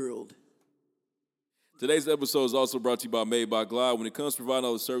 Fucking world. Today's episode is also brought to you by Made by Glide. When it comes to providing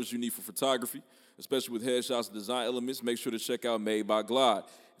all the service you need for photography, especially with headshots and design elements, make sure to check out Made by Glide.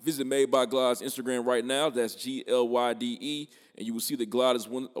 Visit Made by Glide's Instagram right now. That's GLYDE. And you will see that Glide is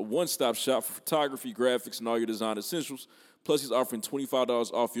a one-stop shop for photography, graphics, and all your design essentials. Plus, he's offering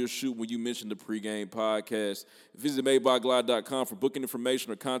 $25 off your shoot when you mention the PreGame podcast. Visit madebyglide.com for booking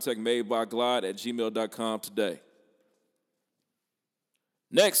information or contact madebyglide@gmail.com today.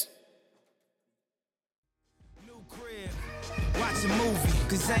 Next. New crib, watch a movie,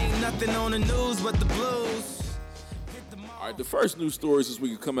 'cause ain't nothing on the news but the blues. All right, the first news stories this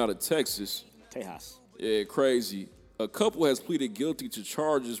week come out of Texas. Tejas. Yeah, crazy. A couple has pleaded guilty to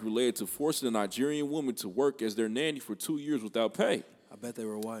charges related to forcing a Nigerian woman to work as their nanny for 2 years without pay. I bet they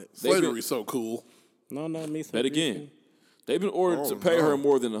were white. Slavery's so cool. No, me. Bet again. They've been ordered to pay her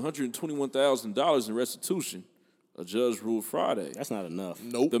more than $121,000 in restitution. A judge ruled Friday. That's not enough.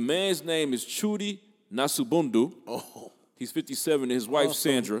 Nope. The man's name is Chudi Nasubundu. Oh. He's 57 and his wife, Also,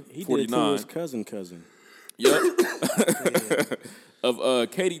 Sandra, he 49. did it to his cousin. Yep. Of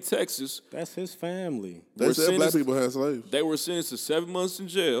Katy, Texas. That's his family. They We're said black sentenced- people had slaves. They were sentenced to 7 months in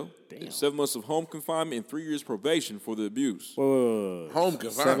jail, Damn. 7 months of home confinement, and 3 years probation for the abuse. Whoa. Home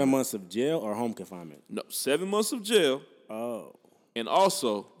confinement. 7 months of jail or home confinement? No, 7 months of jail, Oh. and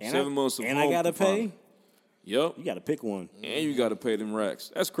also And 7 months of and home I gotta confinement. pay? Yep. You gotta pick one. And you got to pay them racks.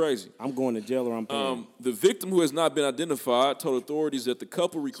 That's crazy. I'm going to jail or I'm paying. The victim, who has not been identified, told authorities that the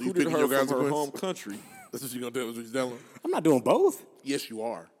couple recruited picking her your from her consequence? home country. That's what you're going to do. That's what you're telling them. I'm not doing both. Yes, you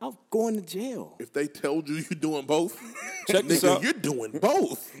are. I'm going to jail. If they told you you're doing both, Check this nigga, out. you're doing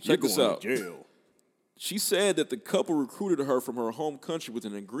both. Check this out. Jail. She said that the couple recruited her from her home country with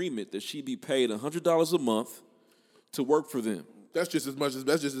an agreement that she be paid $100 a month to work for them. That's just as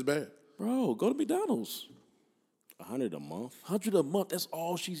bad. Bro, go to McDonald's. $100 a month. $100 a month, that's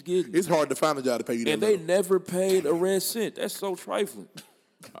all she's getting. It's hard to find a job to pay you that And they little. never paid a red cent. That's so trifling.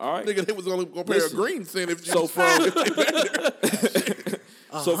 All right. Nigga, they was only going to pay Listen. a green cent if So from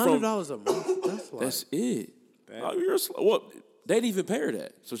so from $100 a month. That's like that's it. Oh, you're well, they didn't even pay her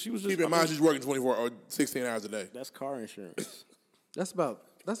that. So she was just Keep in mind she's working 24 or 16 hours a day. That's car insurance.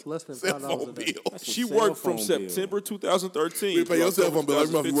 that's less than Cell $5 a phone day. bill. That's a she cell worked from phone bill. September 2013. You pay your to cell phone bill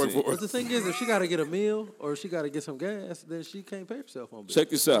every month you work 2015. for But the thing is, if she got to get a meal or she got to get some gas, then she can't pay her cell phone bill. Check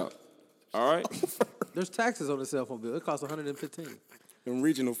this out. All right. There's taxes on the cell phone bill. It costs $115. Them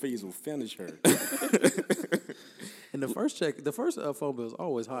regional fees will finish her. And the first phone bill is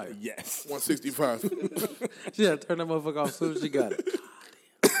always higher. Yes. 165. She had to turn that motherfucker off as soon as she got it.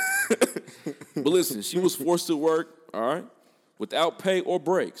 But listen, she was forced to work, all right, without pay or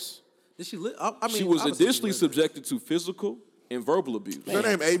breaks. Did she live? I mean, She was obviously additionally lived. subjected to physical and verbal abuse. Her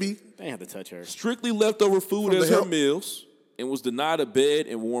name AB. They ain't have to touch her. Strictly leftover food From as the her help? meals and was denied a bed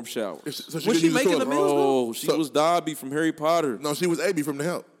and warm showers. So Was didn't she use making toilet. the meals? Oh, she So- was Dobby from Harry Potter. No, she was AB from the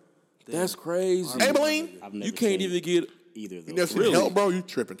help. That's crazy. Abeline? I've never You can't seen even get. either of You those. never seen Really? help, bro? You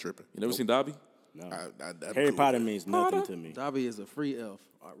tripping. You never seen Dobby? No. I'm Harry cool Potter with means nothing to me. Dobby is a free elf.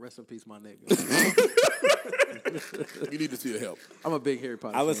 Rest in peace, my nigga. You need to see the help. I'm a big Harry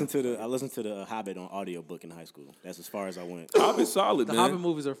Potter. I listened to the Hobbit on audiobook in high school. That's as far as I went. Hobbit's solid, The man. Hobbit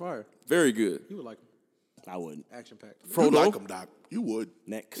movies are fire. Very good. You would like them. I wouldn't. Action packed. You like him, Doc. You would.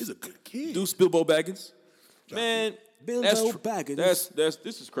 Next. He's a good kid. Deuce Bilbo Baggins. Man, Bilbo Baggins.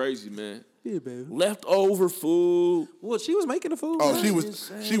 This is crazy, man. Yeah, baby. Leftover food. Well, she was making the food. Oh,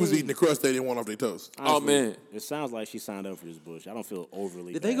 right? she was eating the crust they didn't want off their toast. Oh, man. It sounds like she signed up for this bush. I don't feel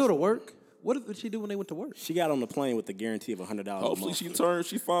overly. Did they go to work? What did she do when they went to work? She got on the plane with the guarantee of $100 a Hopefully month.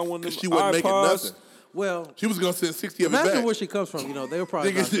 she find one of them She wasn't making iPods. nothing. Well, She was gonna send 60 of it imagine back. where she comes from. You know, they were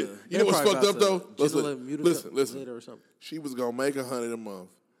probably Nigga, about to, you know what's fucked up though? Listen. Or something. She was gonna make $100 a month,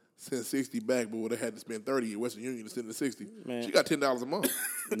 send 60 back, but would have had to spend 30 at Western Union to send the 60. Man. She got $10 a month.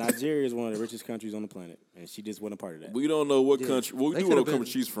 Nigeria is one of the richest countries on the planet, and she just wasn't a part of that. We don't know what country. Well, we They do know what could've country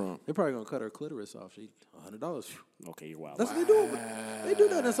been- she's from. They're probably gonna cut her clitoris off. She $100. Okay, you're wild. That's what they do. They do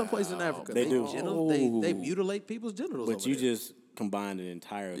that in some places in Africa. They do. They mutilate people's genitals. But over you there. just combined an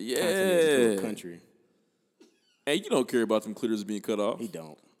entire Yeah. continent to a country. Hey, you don't care about them clitoris being cut off. He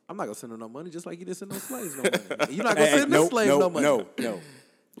don't. I'm not gonna send her no money, just like you didn't send no slaves no money. You're not gonna send no slaves no money. No.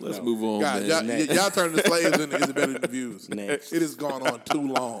 Let's move on, God, man. y'all turning the slaves into Isabella the views. Next. It has gone on too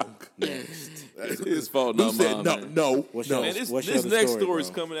long. Next. It's his fault, Who not said mine, no? man. No. What's no. your- Man, this What's your other next story, story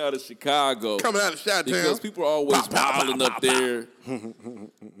is bro? coming out of Chicago Coming out of Shot because people are always piling up there.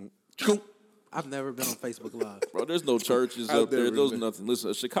 I've never been on Facebook Live. Bro, there's no churches I've up there. never There's been. nothing. Listen,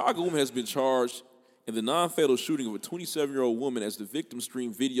 a Chicago woman has been charged in the non-fatal shooting of a 27-year-old woman as the victim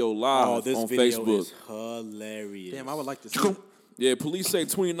streamed video live Oh, this on video Facebook. is hilarious. Damn, I would like to see. Yeah, police say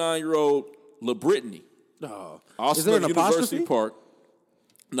 29-year-old LaBrittany, No. Is Austin there of an University apostrophe? Park.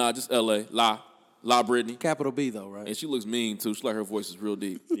 Nah, just L.A. La Brittany. Capital B though, right? And she looks mean, too. She like her voice is real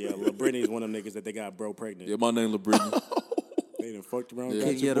deep. Yeah, Lil Brittany is one of them niggas that they got bro pregnant. Yeah, my name LaBrittany. They done fucked around, Yeah. got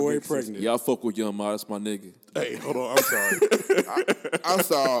Kid your Yetta boy big sister. pregnant. Y'all fuck with Young Ma. That's my nigga. Hey, hold on. I'm sorry. I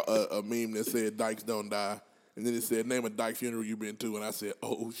saw a meme that said Dykes don't die. And then it said, name a Dyke funeral you've been to. And I said,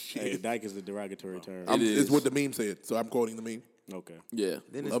 oh, shit. Hey, dyke is a derogatory term. It is. It's what the meme said. So I'm quoting the meme. Okay. Yeah.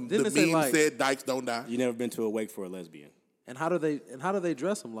 Then The it said meme like, said Dykes don't die. You never been to a wake for a lesbian? and how do they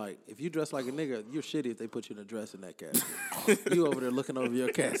dress them? Like, if you dress like a nigga, you're shitty if they put you in a dress in that casket. You over there looking over your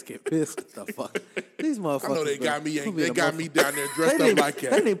casket, pissed the fuck. These motherfuckers. I know they got me. put They in a got motherfucker- me down there They dressed up didn't, like they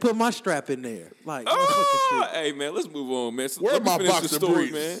that. didn't put my strap in there. Like, Oh, motherfucker shit. hey, man, let's move on, man. So Where let me my finish boxer the story,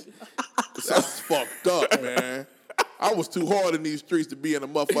 briefs? man. That's fucked up, man. I was too hard in these streets to be in a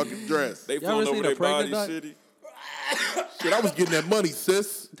motherfucking dress. They Y'all flown ever over seen their a pregnant body dyke? shitty. Shit, I was getting that money,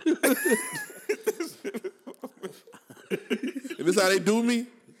 sis. And this how they do me?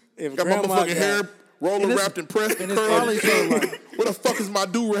 If Got my grandma motherfucking hair roller and it's- wrapped and pressed and and it's probably curled. so like, Where the fuck is my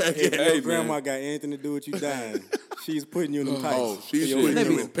do-rag at? Hey, Your grandma man. got anything to do with you dying. She's putting you in them tights. Oh, she's for your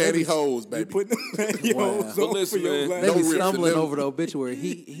putting you last- in pantyhose, You baby. putting them pantyhose But on listen, for your man, last- they No be rips in stumbling them. over the obituary.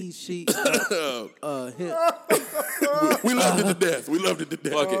 She, hit. We loved it to death. We loved it to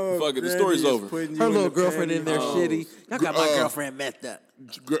death. Fuck it. Fuck it. The story's over. Her little girlfriend in there shitty. Y'all got my girlfriend messed up.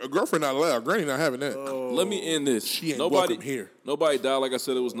 Girlfriend not allowed. Granny not having that. Let me end this. She ain't welcome here. Nobody died. Like I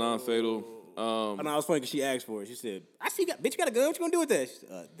said, it was non-fatal. I know, it was funny because she asked for it. She said, I see, bitch, you got a gun. What you gonna do with that? She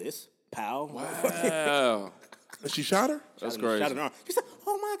said, this, pal. Wow. She shot her? That's Shot crazy. her in the arm. She said,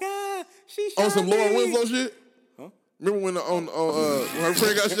 oh my God, she shot On some me. Lauren Winslow shit? Huh? Remember when when her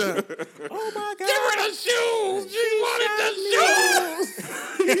friend got shot? Oh my God. Give her the shoes. She wanted the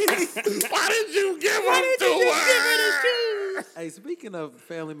shoes. Why did you give them to her? Hey, speaking of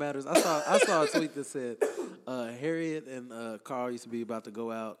family matters, I saw a tweet that said Harriet and Carl used to be about to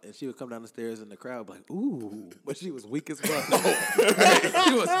go out, and she would come down the stairs, and the crowd would be like, "Ooh," but she was weak as fuck.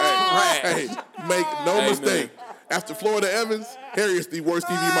 She was trash. Hey, make no Hey, mistake. After Florida Evans, Harriet's the worst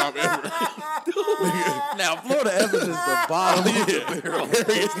TV mom ever. Now Florida Evans is the bottom of the barrel.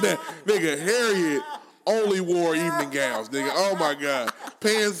 Harriet's that nigga. Harriet only wore evening gowns, nigga. Oh my God,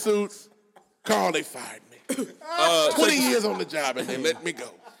 pantsuits. Carl, they fired me. 20 years on the job and they let me go.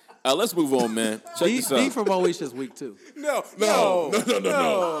 Let's move on, man. Check D this out. from Moesha's weak too. No.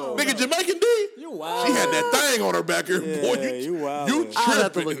 Nigga, Jamaican D. You wild. She had that thing on her back here. Boy, you wild. You I'll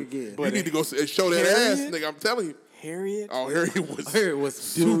have to tripping. look again. You need to go show that ass, Harriet? nigga. I'm telling you. Harriet? Oh, Harriet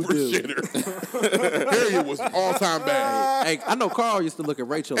was doo-doo. super shitter. Harriet was all time bad. Hey, I know Carl used to look at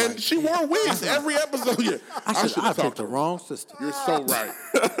Rachel And like, she wore wigs every episode. Yeah. I should've picked talked the to her. wrong sister. You're so right.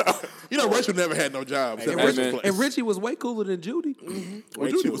 You know, Rachel never had no job. Except Hey, Rachel's man. place. And Richie was way cooler than Judy. Well,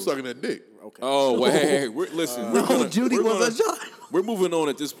 Judy was sucking that dick. Oh, wait, hey, listen. No, Judy was a giant. We're moving on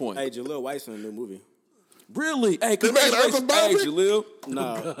at this point. Hey, Jaleel White's in a new movie. Really? Hey, They made Eartha congratulations, hey, Kitt? Jalil.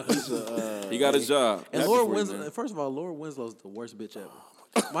 No, he's He got a job. And Happy Laura for you, Winslow. man. First of all, Laura Winslow's the worst bitch ever.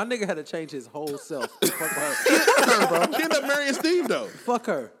 My nigga had to change his whole self. Fuck her. She ended up marrying Steve, though. Fuck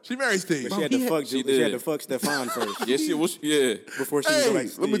her. She married Steve. She had to fuck. She She had did. to fuck Stefan first. Yes, she was. Yeah. Before she Hey, go back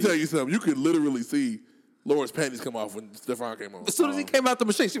to let me Steve. tell you something. You could literally see Laura's panties come off when Stefan came on. As soon as he came out the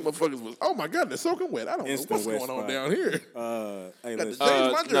machine, she Motherfuckers was, oh my God, they're soaking wet. I don't Instant know what's wet going on spot. down here. Hey, Got to listen.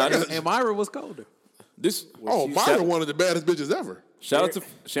 change my nah, dress. and Myra was colder. This. Oh, she- Myra, shout, one of the baddest bitches ever. shout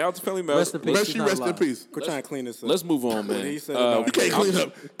out to Family Matters. Rest in peace. May She's she not rest in alive. peace. We're trying to clean this up. Let's move on, man. He said no. You can't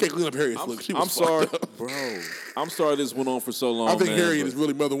clean up Harriet's look. She was I'm sorry, fucked up. Bro. I'm sorry this went on for so long. I think man, Harriet but is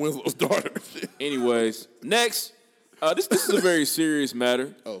really Mother Winslow's daughter. Anyways, next, this is a very serious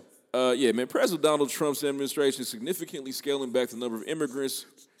matter. Oh. Yeah, man. President Donald Trump's administration is significantly scaling back the number of immigrants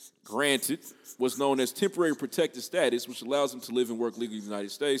granted what's known as temporary protected status, which allows them to live and work legally in the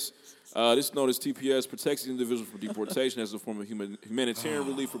United States. This is known as TPS, protects individuals from deportation as a form of humanitarian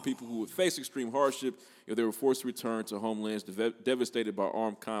relief for people who would face extreme hardship if they were forced to return to homelands devastated by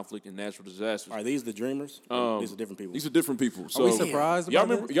armed conflict and natural disasters. Are these the dreamers? These are different people. These are different people. So, we surprised y'all about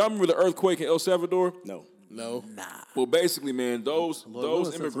remember, this? y'all remember the earthquake in El Salvador? No. No. Well, basically, man, those Willis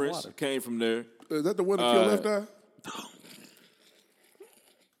sent some immigrants water. came from there. Is that the one that killed Left Eye?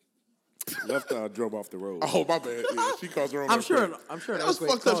 Left Eye drove off the road. Oh, my bad. Yeah, she caused her own I'm sure. earthquake. I'm sure That was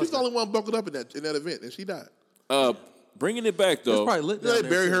earthquake fucked up. She's caused the it. only one buckled up in that event, and she died. Bringing it back It's though. probably lit You know down they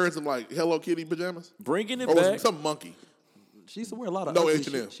there, bury too. her in some like Hello Kitty pajamas? Bringing it Or was back. it some monkey? She used to wear a lot of No ugly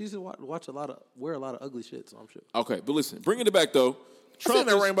H&M. shit. She used to wear a lot of ugly shit. So I'm sure. Okay, but listen, bringing it back though. I seen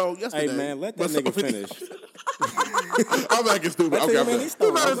that is- rainbow yesterday. Hey, man, let that But nigga somebody- finish. I'm acting stupid. That's Okay, it, I'm man. sorry. He's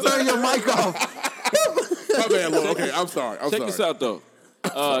still Turn your mic off. My bad, Lord. Okay, I'm sorry. Check this out though.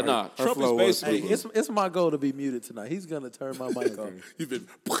 Nah, Trump is flow was- Hey, basically. it's my goal to be muted tonight. He's gonna turn my mic off. You've been.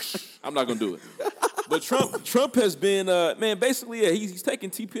 I'm not gonna do it. But Trump has been, man. Basically, yeah, he's taking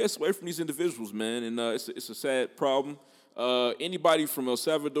TPS away from these individuals, man, and it's a sad problem. Anybody from El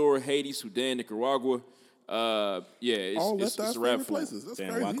Salvador, Haiti, Sudan, Nicaragua, yeah, All it's left a eyes wrap favorite for 'em. places. That's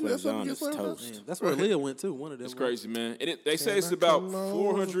Damn, crazy. Wyclef That's something Jean against is left toast. eyes. That's where Leah went too. One of them. It's crazy, man. And they say it's Can I about close?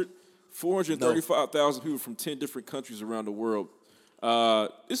 435,000 people from 10 different countries around the world.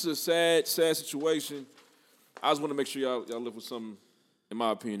 This is a sad situation. I just want to make sure y'all live with something, in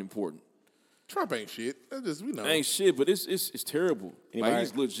my opinion, important. Trump ain't shit. That's just, we know. Ain't shit, but it's terrible. Anybody- Like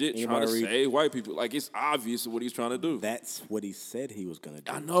he's legit trying to anybody read- save white people. Like it's obvious what he's trying to do. That's what he said he was going to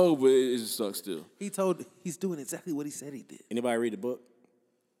do. I know, but it just sucks still. He's doing exactly what he said he did. Anybody read the book?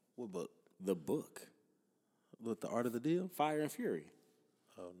 What book? The book. What, the Art of the Deal? Fire and Fury.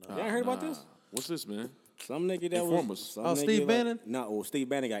 Oh, no. Y'all heard about this? What's this, man? Some nigga that Inform was... us. some Oh, nigga Steve like- Bannon? No, well, Steve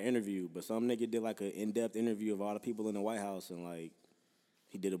Bannon got interviewed, but some nigga did like an in-depth interview of all the people in the White House, and like,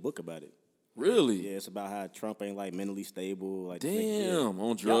 he did a book about it. Really? Yeah, it's about how Trump ain't like mentally stable. Like Damn, on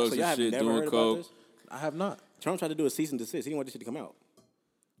Y'all- drugs so y'all and have shit, never doing heard about coke. this? I have not. Trump tried to do a cease and desist. He didn't want this shit to come out.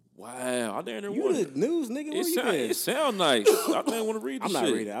 Wow, I didn't You want the news nigga? Where you been? it sound nice. I didn't want to read this I'm not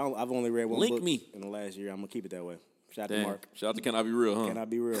shit. reading. I've only read one Link book me. in the last year. I'm gonna keep it that way. Shout out to Damn. Mark. Shout out to Can I Be Real, huh? Can I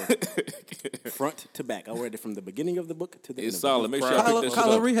be real? Front to back. I read it from the beginning of the book to the end. It's of solid. the Make book. sure y'all pick Kyler that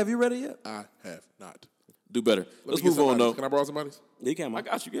shit up. Ree, have you read it yet? I have not. Do better. Let Let's me get move on, somebody's. though. Can I borrow somebody's? You can. I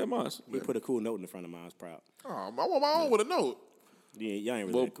got you. Get mine. He put a cool note in the front of mine. I was proud. Oh, I want my own with a note. Yeah, y'all ain't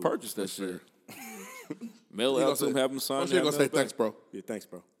really Well, that cool. purchase that shit. Mail He it gonna out to him, say- have him sign I'm it. sure have gonna him say mail it thanks, back. bro. Yeah, thanks,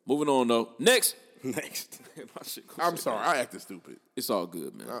 bro. Moving on, though. Next. Next. My shit gonna I'm say- sorry. I acted stupid. It's all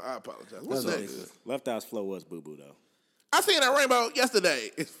good, man. I apologize. What's That's next? Left Eye's flow was boo boo though. I seen that rainbow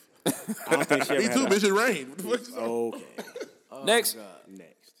yesterday. I don't think she ever Me had too, a- bitch. It rained. What the fuck is that? Okay. Next.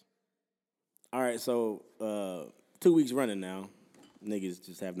 Next. All right, so 2 weeks running now. Niggas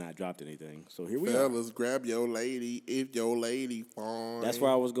just have not dropped anything. So here we are. Fellas, grab your lady if your lady fine. That's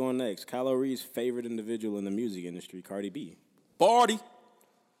where I was going next. Kylo Reed's favorite individual in the music industry, Cardi B. Party.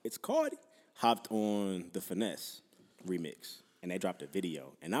 It's Cardi. Hopped on the Finesse remix, and they dropped a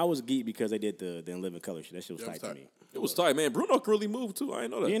video. And I was geeked because they did the In Living Color shit. That shit was tight to me. It was tight, man. Bruno can really move, too. I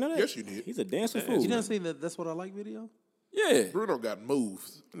didn't know that. You know that? Yes, you did. He's a dancing fool. You didn't see that That's What I Like video? Yeah. Bruno got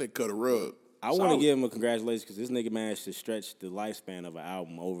moves. And they cut a rug. I want to give him a congratulations because this nigga managed to stretch the lifespan of an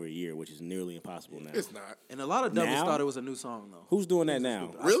album over a year, which is nearly impossible now. It's not. And a lot of doubles Now? thought it was a new song though. Who's doing that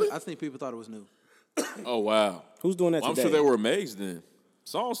now? Really? I think people thought it was new. Oh, wow. Who's doing that Well, I'm today? sure they were amazed then.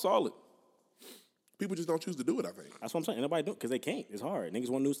 Song solid. People just don't choose to do it, I think. That's what I'm saying. Nobody do it because they can't. It's hard. Niggas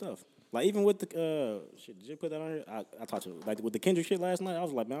want new stuff. Like even with the shit. Did you put that on here? I talked to like with the Kendrick shit last night. I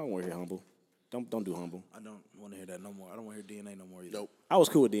was like, man, I don't want to hear Humble. Don't do Humble. I don't want to hear that no more. I don't want to hear DNA no more either. Nope. I was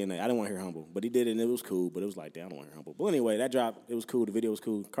cool with DNA. I didn't want to hear Humble, but he did it and it was cool. But it was like, damn, I don't want to hear Humble. But anyway, that dropped. It was cool. The video was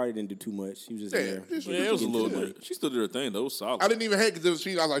cool. Cardi didn't do too much. She was just there. Yeah, it was a little bit. She still did her thing, though. It was solid. I didn't even hate because I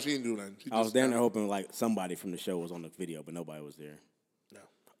was like, she didn't do nothing. I was down there hoping like somebody from the show was on the video, but nobody was there.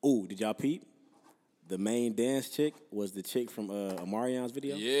 No. Ooh, did y'all peep? The main dance chick was the chick from Omarion's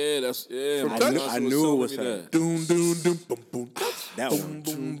video. Yeah, that's From my Touch? fiance I knew it was telling me her. that. Doom, doom, doom, boom, boom. That Boom, one.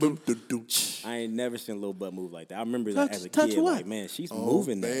 boom, boom, doom, doom. I ain't never seen a little butt move like that. I remember that as a touch kid. what? Like, man, she's Oh,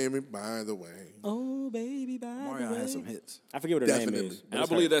 moving that. baby, by the way. Oh, baby, by the Mario way. had some hits. I forget what her name Definitely. is. but And I it's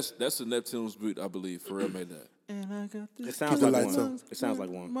believe her. that's the Neptune's boot, I believe. Pharrell made that. And I got this. It sounds Keep the like lights one. on. It sounds like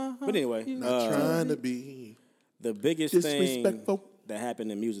one. My But anyway, Not trying to be the biggest thing disrespectful. that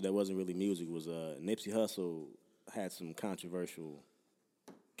happened in music that wasn't really music was Nipsey Hussle had some controversial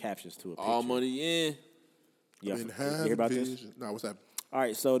captions to a picture. All money in. Yeah, And you have hear about vision. this? No, what's happening? All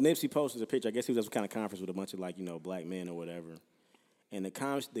right, so Nipsey posted a picture. I guess he was at some kind of conference with a bunch of black men or whatever. And the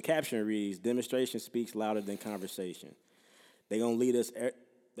caption reads, "Demonstration speaks louder than conversation. They gonna lead us.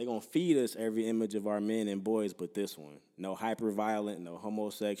 They gonna feed us every image of our men and boys, but this one. No hyper-violent, no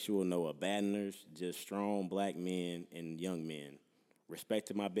homosexual, no abandoners. Just strong black men and young men. Respect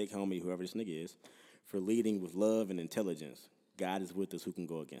to my big homie, whoever this nigga is, for leading with love and intelligence. God is with us. Who can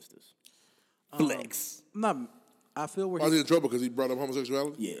go against us?" Flex. I feel where Why was he he's, in trouble because he brought up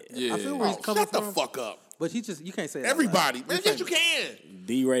homosexuality? Yeah. Yeah. I feel where he's Oh, coming shut the from. fuck up. But you can't say that. Everybody. loud. Man, yes, you can.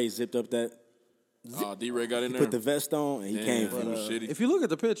 D-Ray zipped up that. D-Ray got in there. Put the vest on and he came Damn, for he it. was shitty. If you look at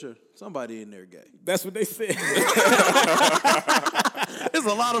the picture, somebody in there gay. That's what they said. There's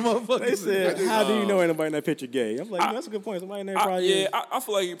a lot of motherfuckers. They said, "How do you know anybody in that picture gay?" I'm like, that's a good point. Somebody in there probably is. I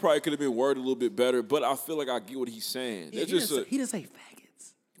feel like he probably could have been worded a little bit better, but I feel like I get what he's saying. Yeah, It's he, just didn't say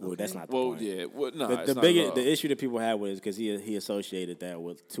faggots. Well, that's not the well, point. yeah, well, no, The issue that people had was because he associated that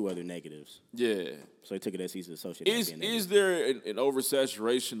with two other negatives, yeah. so he took it as he's associated. Is there an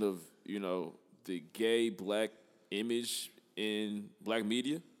oversaturation of the gay black image in black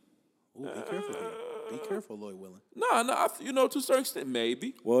media? Ooh, be careful here. Be careful, Lloyd Willing. No, to a certain extent,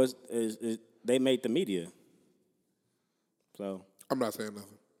 maybe. Well, they made the media, so I'm not saying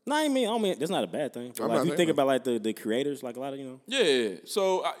nothing. no, I mean that's not a bad thing. But I'm like, not if you saying think that. about like the creators, like a lot of Yeah.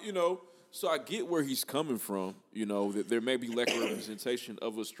 So so I get where he's coming from. That there may be lack of representation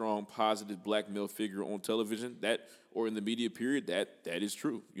of a strong, positive black male figure on television or in the media period. That is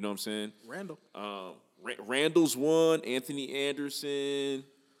true. You know what I'm saying? Randall. Randall's one, Anthony Anderson,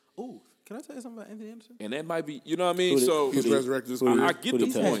 Ooh, can I tell you something about Anthony Anderson? and that might be. You know what I mean? Who did- So He's resurrected his career. I get the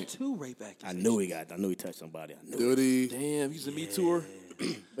He's had point. 2 rape accusations. I knew he touched somebody. I knew. Did he? Damn, he's a Me Tooer.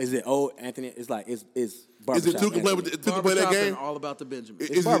 Is it Anthony? It's like it's Is barbershop it two can play Anthony. with two can play that Barbershop game? and all about the Benjamin.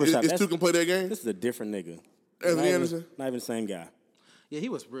 Is barbershop. two can play that game? This is a different nigga. Anthony Not even- Anderson? Not even the same guy. Yeah, he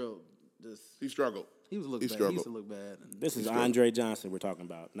was real. Just He struggled. he was look He bad. He struggled. used to look bad. And This is Andre Johnson we're talking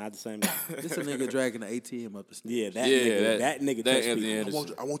about, not the same guy. this a nigga dragging the ATM up the stairs. Yeah, that Yeah, nigga. That nigga touched Anthony people.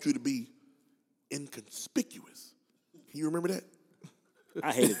 Anderson. I want you to be inconspicuous. Can you remember that?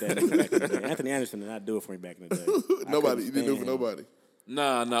 I hated that nigga back in the day. Anthony Anderson did not do it for me back in the day. Nobody. I He couldn't didn't do it stand for him. nobody.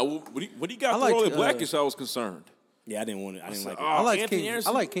 Nah. When he got I liked, thrown at Blackish, I was concerned. Yeah, I didn't want it. I didn't like it. I like Anthony King. I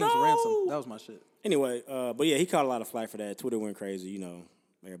Anderson? like King's No. Ransom. That was my shit. Anyway, but yeah, he caught a lot of flack for that. Twitter went crazy.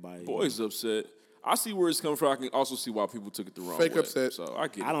 Everybody. Boy's upset. I see where it's coming from. I can also see why people took it the wrong Fake way. upset. So I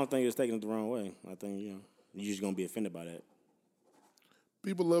get it. I don't think it's taking it the wrong way. I think you're just gonna be offended by that.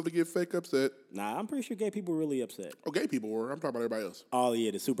 People love to get fake upset. Nah, I'm pretty sure gay people were really upset. Oh, gay people were. I'm talking about everybody else. Oh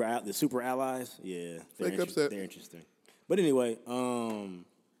yeah, the super allies. Yeah, Fake upset. They're interesting. But anyway,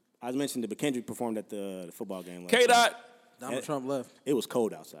 I mentioned that Kendrick performed at the football game last night. K-Dot. Donald Trump left. It was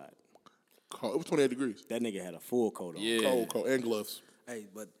cold outside. It was 28 degrees. That nigga had a full coat on. Yeah. Cold, and gloves. Hey,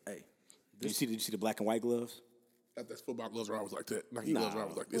 Did you see the black and white gloves? That's football gloves where I was like that. Nike gloves where I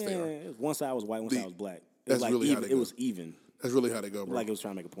was like this. They Yeah, are. it was one side was white, one side was black. It that's was like really how even. they It go. was even. That's really how they go, bro. Like it was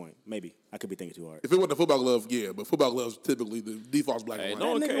trying to make a point. Maybe I could be thinking too hard. If it wasn't a football glove, yeah, but football gloves typically the default's black Hey, and no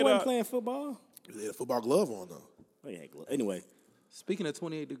white. one That nigga K-Dot. wasn't playing football. They had a football glove on though. Oh yeah, anyway. Speaking of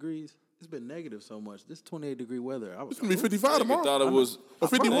 28 degrees, it's been negative so much. This 28-degree weather, I was It's gonna be 55 I tomorrow. thought it was. Or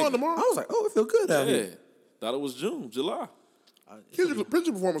 51 tomorrow. I was like, oh, it feel good out Yeah. here. Thought it was July. Kendrick's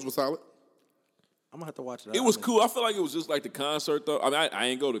performance was solid. I'm gonna have to watch it. It was cool. I feel like it was just like the concert, though. I mean, I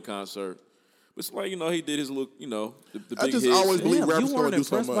ain't go to the concert. But it's like, he did his little, the big I just hits. always believe Damn, rappers you can weren't only do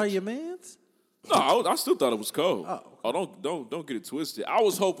so impressed by much. your mans? No, I still thought it was cold. Oh. Don't get it twisted. I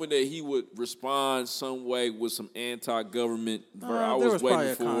was hoping that he would respond some way with some anti-government. I there was probably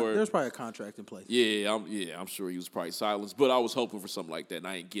waiting for. there was probably a contract in place. I'm sure he was probably silenced, but I was hoping for something like that, and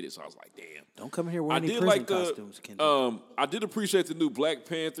I didn't get it. So I was like, damn. Don't come in here I wearing any did prison like costumes, Kendrick. I did appreciate the new Black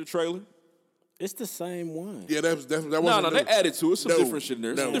Panther trailer. It's the same one. Yeah, that No, wasn't they new. added to it. Some No, different shit in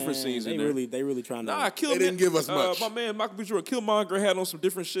there. Some no. different scenes in there. They really trying to. Nah, They didn't give us much. My man, Michael B. Jordan, Killmonger had on some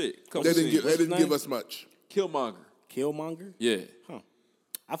different shit. Couple They didn't scenes. give us much. Killmonger. Killmonger? Yeah.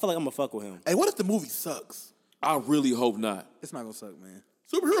 I feel like I'm gonna fuck with him. Hey, what if the movie sucks? I really hope not. It's not gonna suck, man.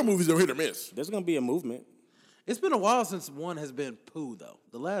 Superhero movies don't hit or miss. There's gonna be a movement. It's been a while since one has been poo though.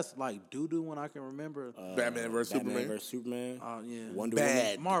 The last like doo-doo one I can remember. Batman vs Batman Superman. vs Superman. Yeah. Wonder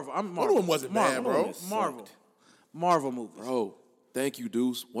Bad. Woman. Marvel. I'm Wonder Marvel. Woman wasn't bad, bro. Woman Marvel. sucked. Marvel movies. Bro, thank you,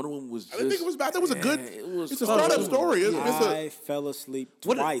 Deuce. Wonder Woman was just... I didn't think it was bad. That was a good. it It's a startup story. I fell asleep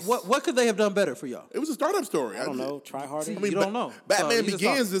What, twice. what could they have done better for y'all? It was a startup story. I don't know. Try harder. I mean, you don't know. Batman So you just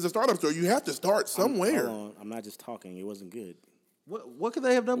Begins is a startup story. You have to start somewhere. Hold on. I'm not just talking. It wasn't good. What could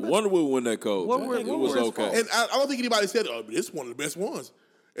they have done better? Wonder Woman won that code. What man. were- It what was were its okay. faults? And I don't think anybody said, "Oh, this is one of the best ones,"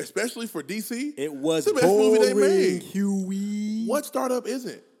 especially for DC. It was It's the best movie they boring, made. Huey. What startup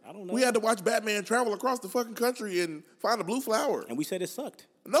isn't? I don't know. We had to watch Batman travel across the fucking country and find a blue flower. And we said it sucked.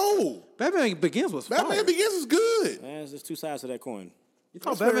 No, Batman Begins was Batman fire. Begins is good. Man, there's two sides to that coin. You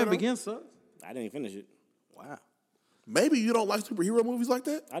thought That's fair Batman enough. Begins sucked? I didn't finish it. Wow. Maybe you don't like superhero movies like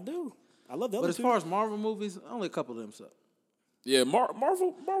that. I do. I love the But other as two. far as Marvel movies, only a couple of them suck. Yeah,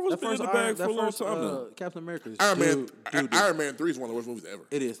 Marvel's been in the bag for a long time now. Captain America is Iron Man, doo-doo. Iron Man 3 is one of the worst movies ever.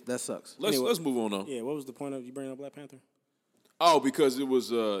 It is. That sucks. Let's move on, though. Yeah, what was the point of you bringing up Black Panther? Oh, because it was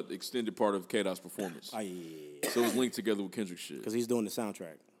the extended part of K-Dot's performance. Oh, yeah. So it was linked together with Kendrick's shit. Because he's doing the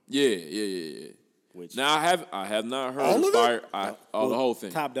soundtrack. Yeah. Which Now I have not heard All the of it? fire. The whole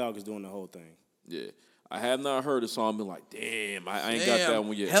thing. Top Dog is doing the whole thing. Yeah, I have not heard the song. Been like, damn, I ain't got that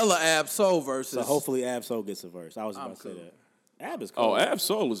one yet. Hella Ab Soul versus. So hopefully Ab Soul gets a verse. I was about to say that. Ab is cool. Oh, Ab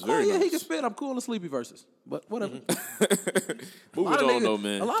Soul is Oh very yeah, he nice. can spit. I'm cool and sleepy verses, but whatever. Moving on, though,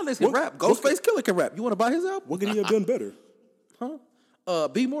 man. A lot of niggas can rap. Ghostface Killer can rap. You want to buy his album? What could he have done better?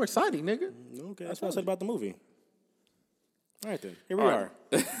 Be more exciting, nigga. Okay, that's what I said about the movie. All right, then. Here we All are.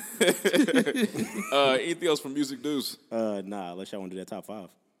 right. Anything else from Music News? Nah, unless y'all want to do that top five.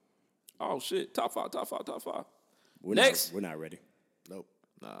 Oh shit, top five. We're Next. We're not ready. Nope.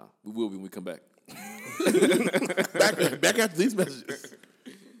 Nah, we will be when we come back. Back after these messages.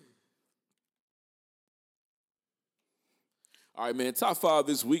 All right, man. Top five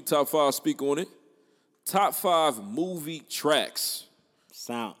this week. Top five. Speak on it. Top five movie tracks.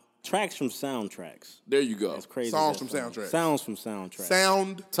 Tracks from soundtracks. There you go. That's crazy. Songs That's from funny. soundtracks. Sounds from soundtracks.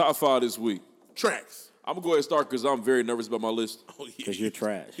 Sound Top five this week. tracks. I'm gonna go ahead and start because I'm very nervous about my list. Oh, yeah. Because you're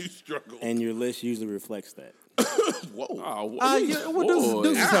trash. You struggle. And your list usually reflects that. Whoa. Oh, Yeah, well,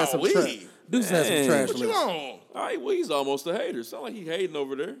 Deuces has some Golly. trash. Deuces has some Man. trash What you lists. on? All right, well, he's almost a hater. Sound like he hating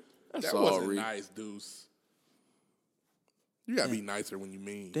over there. That's That all, wasn't Reed. nice, Deuce. You gotta be nicer when you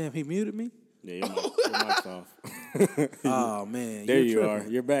mean. Damn, he muted me. Yeah, your mic's off. Oh man, There you're you tripping. are.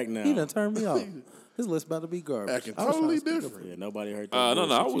 You're back now. He done turned me off. His list about to be garbage. Acting I was trying to totally speak up different. Yeah, nobody heard that. No, I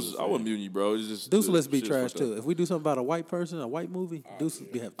bullshit you wasn't saying. muting you, bro. It's just Deuce the list be shit's trash fucked too. up. If we do something about a white person, a white movie, Deuce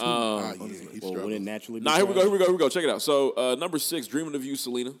be have two. Yeah, he Well, would it struggles. naturally be Nah, here we trash? go. Check it out. So, number 6, Dreaming of You,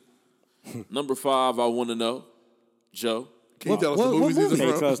 Selena. Number 5, I Want to Know, Joe. Can you tell us the what movies these movie? are Can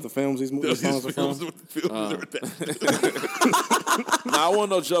you from? tell us the films these Tell us songs are these from? films, what the films are that. Now, I Want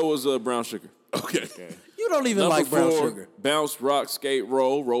to Know Joe was Brown Sugar. Okay. You don't even Number like brown 4, sugar. Bounce, Rock, Skate,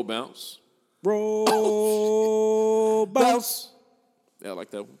 Roll, Bounce. Roll bounce. Yeah, I like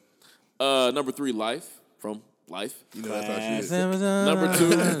that one. Number 3, Life, from Life. You know that's how she is. Number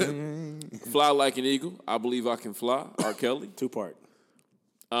 2, Fly Like an Eagle, I Believe I Can Fly, R. Kelly. 2-part.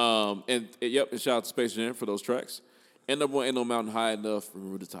 And shout out to Space Jam for those tracks. And number 1, Ain't No Mountain High Enough,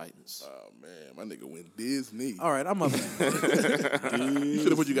 Remember the Titans. Oh man, my nigga went Disney. All right, I'm up. You should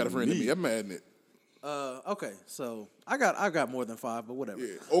have put You Got a Friend in Me. I'm mad at it. Okay, so I got more than 5, but whatever.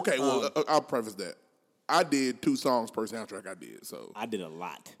 Yeah. Okay, well, I'll preface that. I did 2 songs per soundtrack I did, so. I did a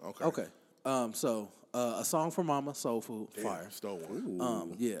lot. Okay. So a song for Mama, Soul Food, fire. Stole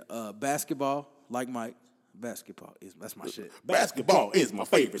one. Basketball, like Mike. Basketball that's my shit. Basketball is my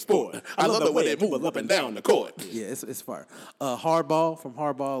favorite sport. I love the way they move up and down the court. Yeah, it's fire. Hardball from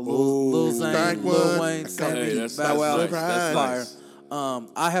Hardball, Lil Zane, Strike Lil one. Wayne, Sammy, that's Bow Wow, nice. That's fire. nice.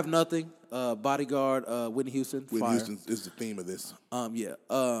 I Have Nothing, Bodyguard, Whitney Houston, Whitney fire. Houston is the theme of this.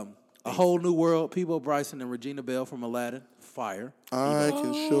 A Whole New World, Peebo Bryson and Regina Bell from Aladdin, fire. I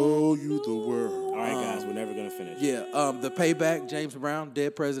can show you the world. All right, guys, we're never going to finish. Yeah, The Payback, James Brown,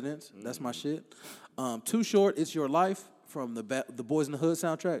 Dead Presidents, that's my shit. Too Short, It's Your Life from the Boys in the Hood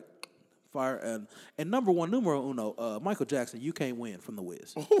soundtrack, fire. And number 1, numero uno, Michael Jackson, You Can't Win from The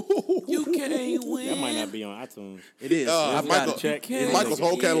Wiz. You can't win. That might not be on iTunes. It is. I've got Michael, it. Check. Michael's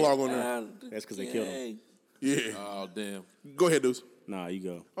whole catalog on there. That's because they killed him. Yeah. Oh, damn. Go ahead, Deuce. Nah, you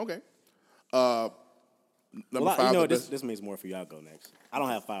go. Okay. Number Well, five. you know the this best- this means more for you. I'll go next. I don't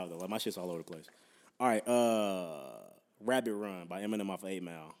have 5 though. Like my shit's all over the place. All right, Rabbit Run by Eminem off of 8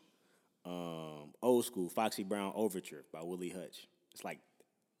 Mile. Old School Foxy Brown Overture by Willie Hutch. It's like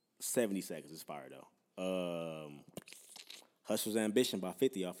 70 seconds. It's fire though. Hustler's Ambition by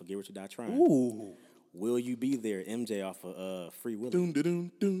 50 off of Get Rich or Die Trying. Ooh. Will You Be There? MJ off of Free Willy. Doom, da,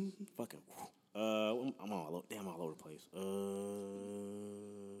 doom, doom. Fucking. I'm all over the place.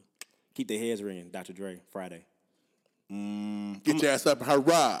 Keep Their Heads Ringing. Dr. Dre. Friday. Get your ass up,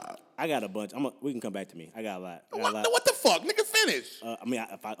 hurrah. I got a bunch. We can come back to me. I got a lot. What the fuck? Nigga, finish.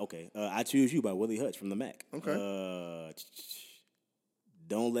 I Choose You by Willie Hutch from the Mac. Okay.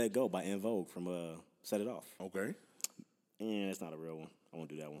 Don't Let Go by En Vogue from Set It Off. Okay. It's not a real one. I won't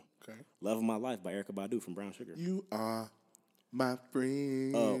do that one. Okay. Love of My Life by Erykah Badu from Brown Sugar. You are my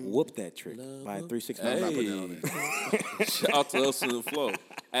friend. Whoop That Trick by 3 6 Hey. Shout out to us in the flow.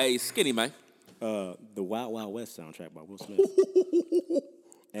 Hey, Skinny, man. The Wild Wild West soundtrack by Will Smith.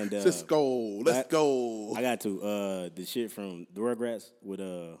 And Cisco, let's go. I got to the shit from the Rugrats with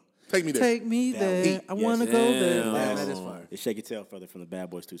Take me there. Take me there. Heat. I want to go there. Damn. Man, that is fire. the Shake It Tail Feather from the Bad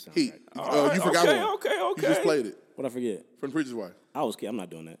Boys 2 soundtrack. Heat. You forgot one. Okay. You just played it. What I forget? From the Preacher's Wife. I was kidding. I'm not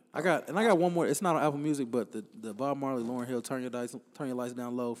doing that. I got one more. It's not on Apple Music, but the Bob Marley, Lauryn Hill, Turn Your Lights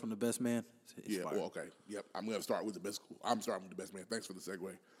Down Low from The Best Man. It's Yeah, fire. well, okay. Yep, I'm going to start with the best. I'm starting with the best man. Thanks for the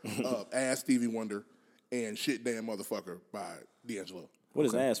segue. Ass Stevie Wonder and Shit Damn Motherfucker by D'Angelo. What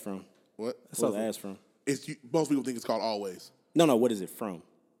is Ass from? What? What is Ass from? Most people think it's called Always. No. What is it from?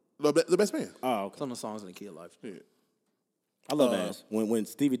 The best man. Oh, okay. Some of the songs in the Kid Life. Yeah. I love Ass. When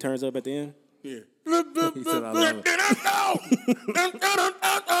Stevie turns up at the end. Yeah. He said, I love it.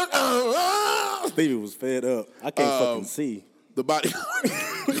 Stevie was fed up. I can't fucking see. The body.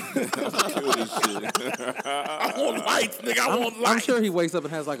 I want lights, nigga. I want lights. I'm sure he wakes up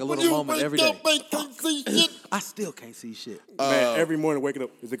and has like a little moment every day. I still can't see shit. Man, every morning waking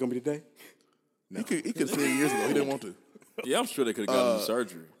up, is it gonna be today? He could have said it years ago. He didn't want to. Yeah, I'm sure they could have gotten the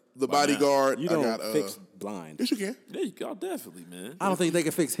surgery. The Bodyguard. You don't I got, fix blind. Yes, you can. There you go, definitely, man. I don't think they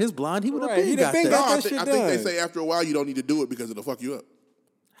can fix his blind. He would have Right, been he'd have got been that. got No, that shit I think they done. say after a while you don't need to do it because it'll fuck you up.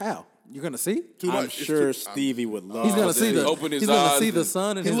 How? You're gonna see? Too I'm much. It's sure too- Stevie would love. He's gonna then see he the. open his He's gonna eyes see the and-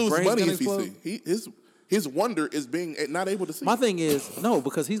 sun and He his lose brain's money gonna if he explode. see. His wonder is being not able to see. My thing is no,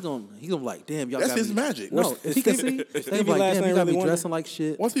 because he's gonna be like, damn, y'all. That's got his me. magic. No, What's- if he can see, Stevie they be like, last damn, name you got really me Wonder? dressing like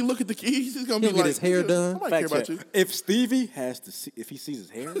shit. Once he look at the keys, he's gonna be He'll like, get his hair done. Nobody Fact care about check. you. If Stevie has to see, if he sees his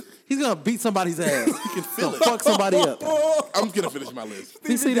hair, He's gonna beat somebody's ass. He can feel it. Fuck somebody up. I'm gonna finish my list. If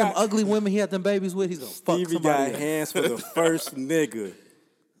he see them ugly women he had them babies with, he's gonna fuck Stevie somebody got up. hands for the first nigga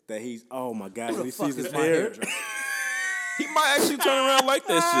that he's. Oh my god, when he fuck sees his is my hair, hairdresser? He might actually turn around like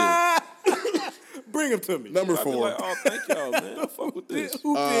that bring him to me. Number shit. I'd be 4, like, oh, thank y'all, man. I fuck with this.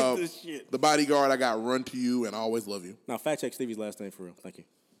 Who did this shit? The Bodyguard. I got Run to You and Always Love You. Now fact check Stevie's last name for real. Thank you.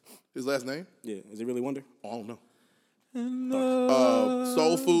 His last name? Yeah, is it really Wonder? I don't know.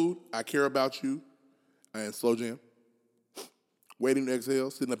 Soul Food. I Care About You, and Slow Jam. Waiting to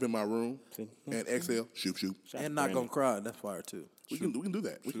Exhale. Sitting up in my room and Exhale. Shoot, shoot. And not gonna cry. That's fire too. We can do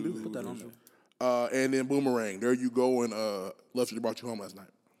that. We can do that. Put that on there. And then Boomerang. There you go. And Love Should Have Brought You Home last night.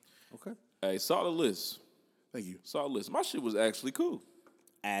 Okay. Hey, solid list. Thank you. Solid list. My shit was actually cool.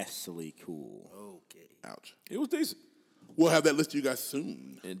 Ashley cool. Okay. Ouch. It was decent. We'll have that list to you guys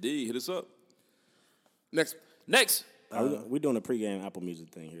soon. Indeed. Hit us up. Next. Next. We're doing a pregame Apple Music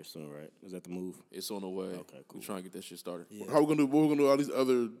thing here soon, right? Is that the move? It's on the way. Okay, cool. We're trying to get that shit started. How we gonna do? What we gonna do? All these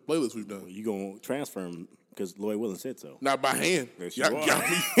other playlists we've done. You gonna transfer him because Lloyd Willen said so. Not by hand. Yes, you Y'all are. got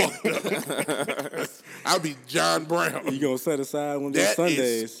me fucked up. I'll be John Brown. You gonna set aside one of those That Sundays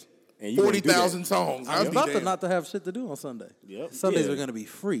is and you gonna do that. 40,000 songs. I'll It's be about to damned. not to have shit to do on Sunday. Yep. Sundays Yeah. are gonna be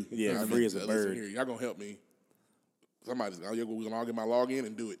free. Yeah, I free mean, as a listen bird. here, y'all gonna help me. We're gonna all get my login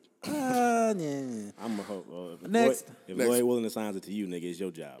and do it. Yeah. I'm gonna hope. If Next. Lloyd, Next. Lloyd Willen assigns it to you, nigga, it's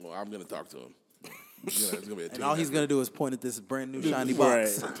your job. Well, I'm gonna talk to him. It's gonna be a And team all he's effort. gonna do is point at this brand new shiny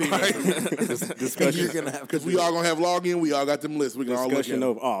box. Discussion. You're gonna have to Because we all gonna have login. We all got them lists. We can all look at Discussion them.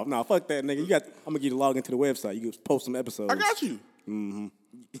 over. Oh no, fuck that, nigga. I'm gonna get you to log into the website. You can post some episodes. I got you.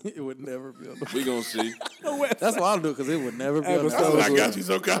 It would never be on the We gonna see. That's why I'll do it because it would never be on the That's what I got you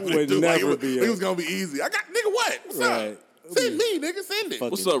so confident. would Dude. Like, never be it a- was gonna be easy. I got nigga. What? What's Right. up? Send me, nigga. Send it.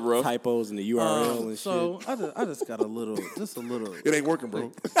 Fucking What's up, bro? Typos in the URL and So shit. I just got a little. It ain't working,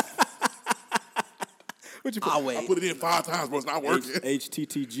 bro. What you put? I'll I wait. put it in 5 times, bro. It's not working.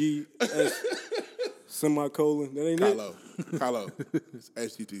 HTTG semicolon. That ain't it. Kylo, it's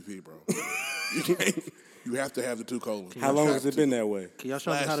HTTP, bro. You have to have the 2 colons. How long has it been that way? Can y'all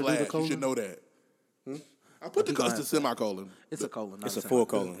show me how to do the Slash. You colon? should know that. I put the custom semicolon. It's a colon. Not It's a semicolon.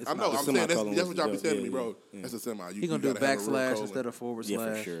 full colon. It's I know. not- I'm saying that's semicolon what y'all be was saying the- to me, bro. yeah. That's a semi. He gonna do gotta have a real backslash colon. instead of forward Yeah,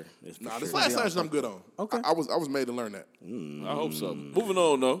 slash. for sure. It's for Nah, sure. the slash I'm good on. Okay. I was made to learn that. I hope so. Moving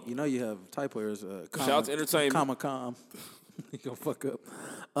on, though. You know you have typo errors. Shout out to entertainment. Comma. You gonna fuck up.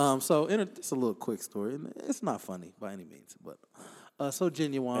 It's a little quick story. And it's not funny by any means, but so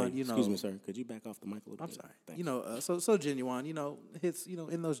genuine. Hey, You know. excuse me, sir. Could you back off the mic a little I'm bit? sorry. Thanks. You know, so genuine. You know, hits. You know,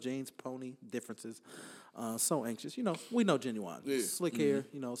 in those jeans, pony differences. So anxious. You know, we know genuine. Yeah. Slick hair.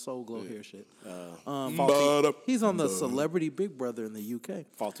 You know, soul glow hair shit. But He's on the Celebrity Big Brother in the UK.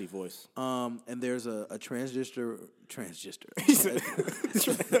 Faulty voice. And there's a transgender.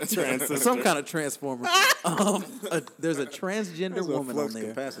 Trans. Some kind of transformer. There's a transgender woman on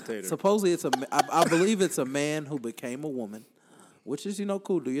there. Capacitor. Supposedly, I believe it's a man who became a woman, which is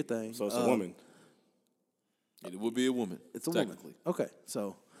cool. Do your thing. So it's a woman. It would be a woman. It's a woman. technically. Okay,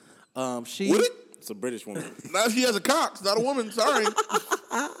 so she. would it? It's a British woman. Now she has a cock. It's not a woman. Sorry.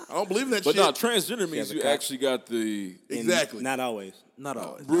 I don't believe in that But shit. no, transgender means has a you cock. actually got the. Exactly. Not always. Not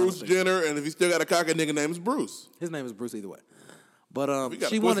always. Bruce I don't think Jenner, and if he still got a cock, a nigga name is Bruce. so. His name is Bruce either way. But he got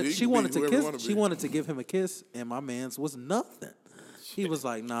she a pussy, wanted he she can wanted be to whoever he wanna kiss. be. She wanted to give him a kiss, and my man's was nothing. He was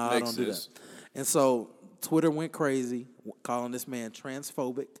like, "Nah, I Makes don't do that." sense. And so Twitter went crazy, calling this man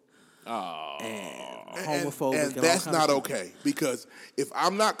transphobic. Oh. And homophobic, And and all that's kinds not of okay, because if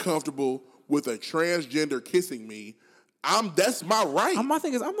I'm not comfortable with a transgender kissing me, that's my right. My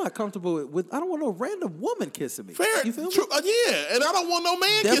thing is, I'm not comfortable with. I don't want no random woman kissing me. Fair, You feel me? true, yeah, and I don't want no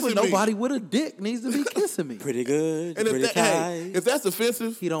man Definitely kissing nobody me. with a dick needs to be kissing me. Pretty good. And pretty if, hey, if that's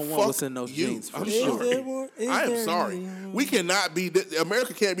offensive, He don't want fuck what's in those you. jeans, for I'm sure. sorry. I am sorry. We cannot be.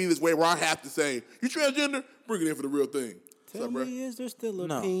 America can't be this way where I have to say, "You transgender? Bring it in for the real thing." Tell What's up, me, is there still a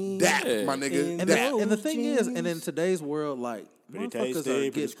No. peen? That, Yeah. my nigga. And that. the thing is, and in today's world, like Pretty motherfuckers tasty, are pretty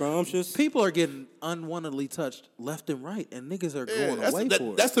getting scrumptious. people are getting unwantedly touched left and right, and niggas are Yeah, going away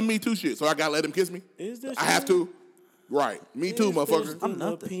for it. that's the Me Too shit. So I gotta let him kiss me. Is there I have to. Right. Me too, motherfucker. I'm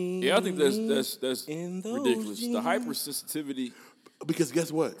nothing. Yeah, I think that's in those ridiculous. The jeans. hypersensitivity Because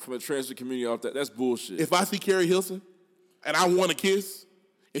guess what? from the transgender community off that's bullshit. If I see Carrie Hilson and I want to kiss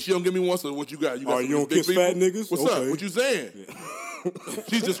and she don't give me one, so what you got? You got Oh, some you don't big kiss people? fat niggas? What's up? Okay. What you saying?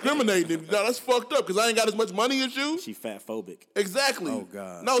 She's discriminating. No, that's fucked up because I ain't got as much money as you. She fat phobic. Exactly. Oh,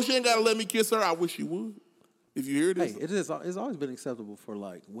 God. No, she ain't got to let me kiss her. I wish she would. If you hear this. Hey, it's always been acceptable for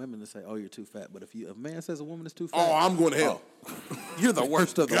like women to say, "Oh, you're too fat," but if a man says a woman is too fat, Oh, I'm going to hell. you're the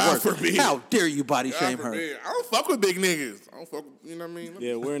worst of the God worst. forbid. How dare you body God shame her? forbid. I don't fuck with big niggas. I don't fuck with, you know what I mean?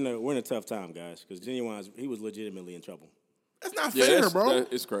 Yeah, we're in a tough time, guys, because Genuine, he was legitimately in trouble. That's not yeah, fair, bro.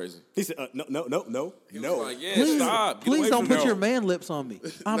 it's crazy. He said, no. He was like, yeah, Please, stop. Get please away don't from put me. your man lips on me.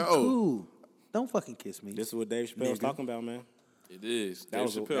 I'm No. cool. Don't fucking kiss me. This is what Dave Chappelle was talking about, man. It is. That Dave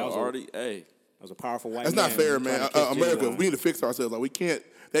was a- Chappelle that was a- already, hey. That was a powerful white That's man. not fair, trying man. to kiss America, Genuine. we need to fix ourselves. Like, we can't,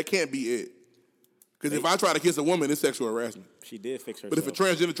 that can't be it. Because if I try to kiss a woman, it's sexual harassment. She did fix herself. But if a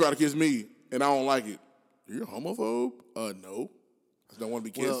transgender try to kiss me and I don't like it, you're a homophobe? No. I just don't want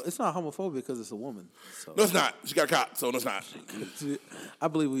to be kissed. Well, it's not homophobic because it's a woman. So No, it's not. She got a cock, so no, it's not. I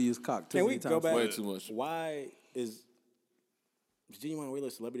believe we use cock too Can many we go times. back? Way too much. Why is Genuine really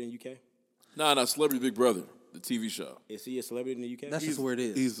a celebrity in the UK? Nah, Celebrity Big Brother, the TV show. Is he a celebrity in the UK? That's just where it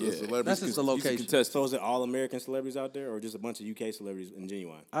is. He's a celebrity. That's just the He's a location. contestant. So is it all American celebrities out there, or just a bunch of UK celebrities in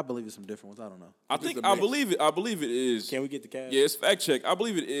Genuine? I believe it's some different ones. I don't know. I believe it is. Can we get the cast? Yeah, it's fact check. I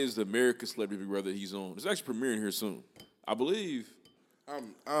believe it is the American Celebrity Big Brother he's on. It's actually premiering here soon. I believe.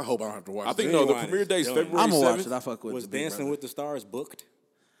 I hope I don't have to watch I it. think no. The Genuine premiere is date is done. February I'm gonna watch 7th. it. I fuck with Was the Big Dancing Brother. with the Stars booked?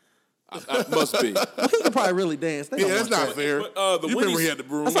 Must be. He could probably really dance. They Yeah, don't that's want not that. fair. But, the you remember winnings- he had the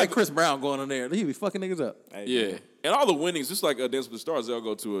broom. That's like Chris Brown going on there. He be fucking niggas up. Hey, Yeah, and all the winnings, just like Dance with the Stars, they'll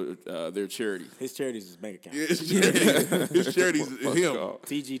go to their charity. His charity's his bank account. Yeah, his charities is him. Called,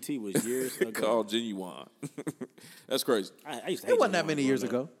 TGT was years ago. called Genuine. That's crazy. I used to hate It wasn't that Genuine many years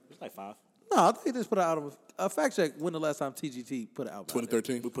growing ago. up. It was like 5. No, I think they just put out a fact check. When the last time TGT put an album?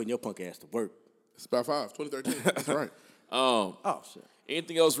 2013. We putting your punk ass to work. It's about 5. 2013. That's right. Oh shit.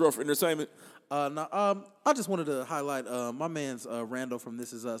 Anything else rough for entertainment? No, I just wanted to highlight my man's Randall from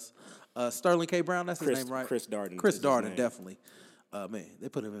This Is Us. Sterling K. Brown, that's his Chris- name, right? Chris Darden Chris is his Darden, name. definitely. Man, they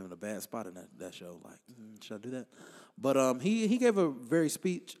put him in a bad spot in that show. Like, should I do that? But he gave a very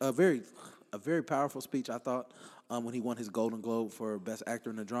powerful speech, I thought, when he won his Golden Globe for Best Actor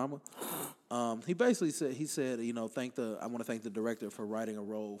in a Drama. He basically said, I want to thank the director for writing a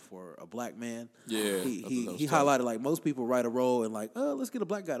role for a black man. Yeah, I he thought that was he tough. highlighted like most people write a role and like, let's get a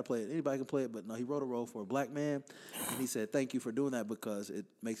black guy to play it. Anybody can play it, but no, he wrote a role for a black man, and he said, thank you for doing that because it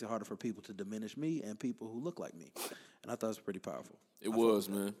makes it harder for people to diminish me and people who look like me. And I thought it was pretty powerful. It was,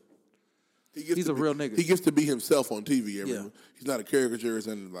 man. He's a real nigga. He gets to be himself on TV. Yeah. He's not a caricature.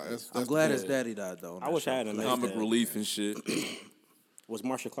 And like, I'm glad his daddy died, though. I wish I had a Comic relief and shit. Was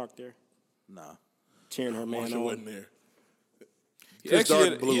Marsha Clark there? Nah. Cheering her man Marsha on? wasn't there.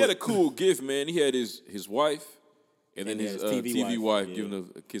 He had a cool gift, man. He had his wife and then his TV wife giving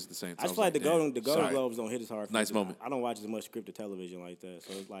a kiss at the same time. I just feel like the Golden Globes don't hit as hard. Nice moment. I don't watch as much scripted television like that,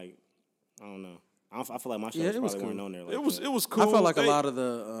 so it's like I don't know. I feel like my shows probably weren't on there. Like it was cool. I felt like a lot of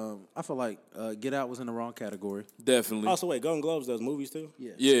the. I felt like Get Out was in the wrong category. Definitely. Oh, so wait, Golden Globes does movies too?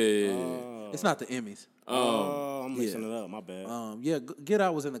 Yeah. Yeah. It's not the Emmys. I'm mixing it up. My bad. Get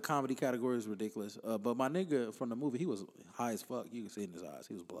Out was in the comedy category. It's ridiculous. But my nigga from the movie, he was high as fuck. You can see it in his eyes.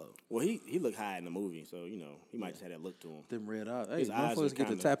 He was blowed. Well, he looked high in the movie, so he might just have that look to him. Them red eyes. Hey, His eyes motherfuckers are get to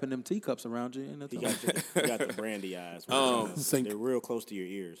kinda- tapping them teacups around you. He got the brandy eyes. They're real close to your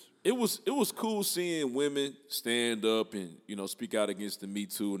ears. It was cool seeing women stand up and speak out against the Me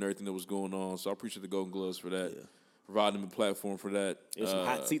Too and everything that was going on. So I appreciate the Golden Globes for that, providing them a platform for that. There's some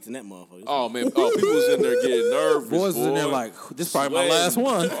hot seats in that motherfucker. Oh man, people was in there getting nervous. Boys was in there like, this is probably my last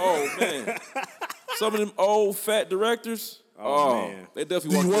one. Oh man, some of them old fat directors. Oh, man. They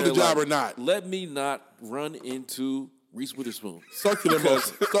definitely Do you want the job or not? Let me not run into Reese Witherspoon. Circular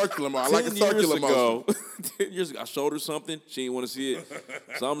motion. Circular motion. I like a 10 years circular motion. ago, 10 years ago, I showed her something. She didn't want to see it.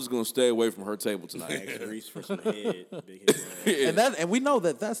 So I'm just going to stay away from her table tonight. Ask Reese for some head. Big head. And we know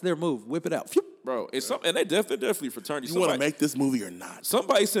that's their move. Whip it out. Phew. Bro, and they definitely fraternity. You want to make this movie or not?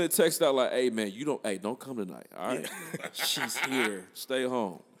 Somebody sent a text out like, hey, man, don't come tonight, all right? She's here. Stay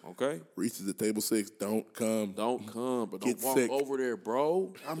home, okay? Reese is at table 6. Don't come. Don't come, but Get don't walk sick. over there,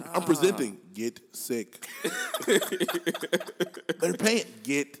 bro. I'm presenting. Get sick. They're paying.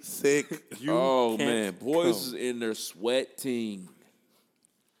 Get sick. Oh, can't man. Boys come. is in there sweating.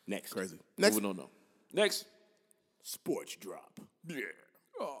 Next. Crazy. Next. We don't know. Next. Sports drop. Yeah.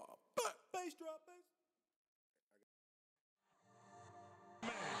 Bass drop, bass.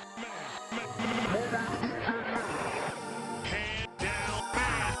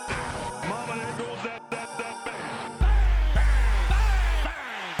 Mama, there goes that bang.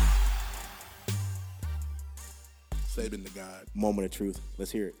 Saban the God. Moment of truth.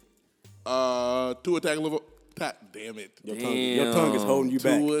 Let's hear it. Tua Tagovailoa. Damn it. Your tongue is holding you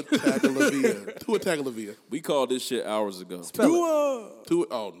back. Tua Tagovailoa. Tua Tagovailoa. We called this shit hours ago. Tua.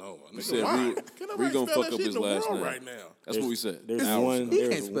 Oh no. We said Why? we gonna spell fuck that up shit his in the last world name. right now. That's what we said. There's Hours one. ago. He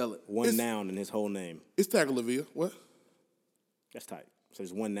there's can't spell it. One noun in his whole name. It's Tagovailoa. What? That's tight. So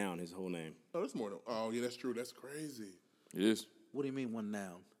there's one noun in his whole name. No, that's more than. Oh yeah, that's true. That's crazy. It is. What do you mean one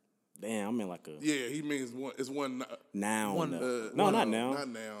noun? Damn, I mean like a Yeah, he means one. It's one. noun. One- no, not noun. Not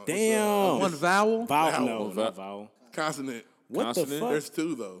noun. Damn. One vowel? Vowel. Vowel. No, not vowel. Consonant. What Consonant? the fuck? There's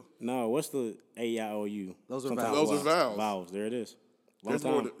two though. No, what's the A-I-O-U? Those are Sometimes vowels. Those are vowels. Vowels. There it is. Long There's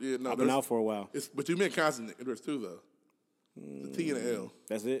time. more. Yeah, no, I've been there's- out for a while. But you meant consonant. There's two though. The T and the L.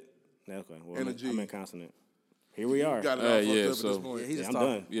 That's it? Yeah, okay. Well, And a I'm G. I'm in consonant. Here we are. Got it all Hey, fucked yeah, up at so- this point. Yeah, he's Yeah, just I'm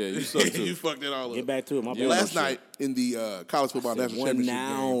talking. done. Yeah, you suck too. You fucked it all Get up. back to it. My Yeah, bad. Last night in the college football national One championship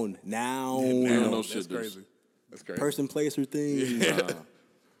noun. game. Noun. Damn, no That's shit, dude. crazy. That's crazy. Person, place, or thing.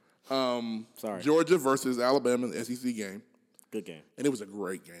 Sorry. Georgia versus Alabama in the SEC game, Good game. and it was a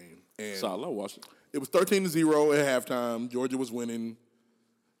great game. And Solid. I watched it. it was 13-0 at halftime. Georgia was winning.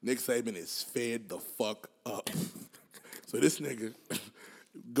 Nick Saban is fed the fuck up. So this nigga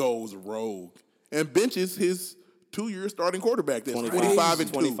goes rogue and benches his 2-year starting quarterback. That's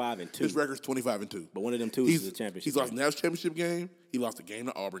 25-2. 25-2. His record's 25-2. But one of them twos is a championship He's lost game. the national championship game. He lost the game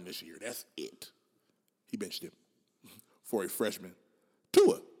to Auburn this year. That's it. He benched him for a freshman.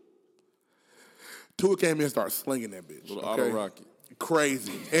 Tua came in and started slinging that bitch. Little auto rocket.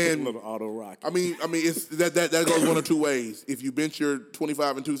 Crazy. And Little auto rock. I mean, it's that goes one of two ways. If you bench your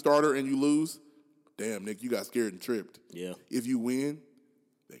 25-2 starter and you lose, damn, Nick, you got scared and tripped. Yeah. If you win,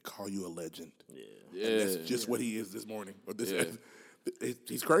 they call you a legend. Yeah. And that's just what he is this morning. Or this, Yeah.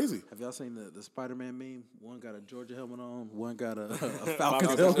 He's crazy. Have y'all seen the Spider-Man meme? One got a Georgia helmet on, one got a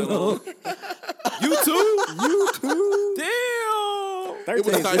Falcons helmet on. You too? You too? Damn. It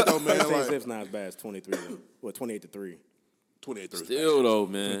was tight though, man. 13 Like, zips not as bad as 23. Well, 28-3. 28-3. Still though,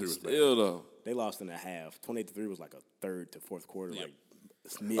 man. 23 was bad. Still though. They lost in a half. 28-3 was like a third to fourth quarter.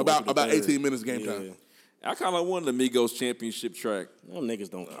 Like About 18 minutes game Yeah. time. I kind of wanted the Migos championship track. Them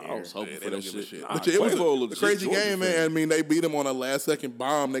niggas don't care. I was hoping They for don't that give a shit. shit. Nah, But it was Quavo a legit crazy Georgia game, fan. man. I mean, they beat him on a last-second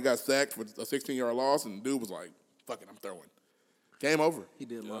bomb. They got sacked for a 16-yard loss, and the dude was like, fuck it, I'm throwing. Game over. He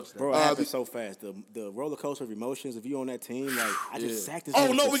did launch that. Bro, it happened so fast. The roller coaster of emotions, if you on that team, like, I just sacked this Oh,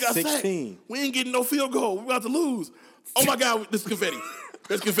 nigga no, for we got 16. sacked. We ain't getting no field goal. We about to lose. Oh, my God, this is confetti.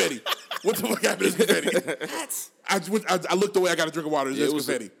 There's confetti. What the fuck happened? There's confetti. I looked away. I got a drink of water. There's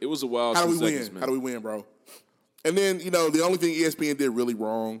confetti. It was a wild. How do we 2 seconds, win? man. How do we win, bro? And then the only thing ESPN did really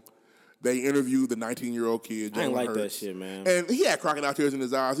wrong, they interviewed the 19-year-old kid. I didn't Jalen like that Hurts. shit, man. And he had crocodile tears in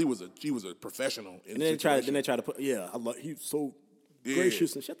his eyes. He was a professional. And then they try to put he's so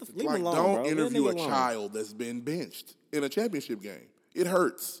gracious and leave him alone, don't bro. Leave interview that a nigga alone. child that's been benched in a championship game. It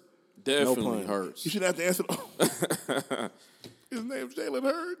hurts. Definitely pun. hurts. You shouldn't have to answer. His name's Jalen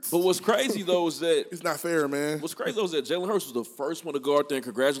Hurts. But what's crazy though is that It's not fair, man. what's crazy though is that Jalen Hurts was the first one to go out there and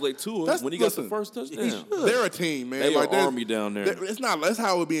congratulate Tua when he got the first touchdown. They're a team, man. They like, are army down there. It's not. That's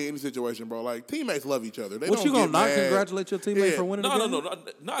how it would be in any situation, bro. Like teammates love each other. They What don't you gonna get not mad. congratulate your teammate for winning? No, the game?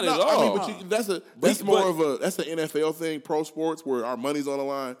 not No, at all. I mean, but that's more but- of a that's an NFL thing, pro sports where our money's on the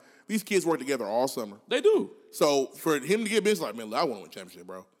line. These kids work together all summer. They do. So for him to get benched, like, man, I want to win a championship,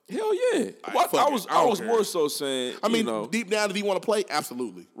 bro. Hell yeah. fuck I it. was I don't care. more so saying. I mean, you know, deep down, did he want to play?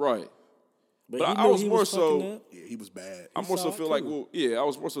 Absolutely. right. But he I knew was he more fucking so. up. Yeah, he was bad. I more saw so it feel like, too. I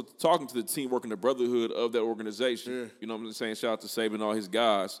was more so talking to the team, working the brotherhood of that organization. Yeah. You know what I'm saying? Shout out to Saban and all his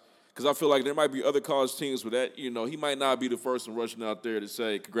guys. Because I feel like there might be other college teams with that, he might not be the first one rushing out there to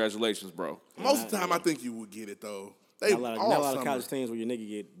say, congratulations, bro. Most of the time, I think you would get it though. They Not a lot all of summer. college teams where your nigga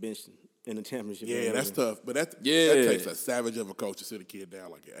get benched in the championship. Yeah, game. that's tough. But that Yeah. takes a savage of a coach to sit a kid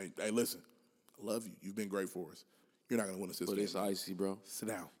down like, hey, listen, I love you. You've been great for us. You're not gonna win a system. But it's icy, bro. Sit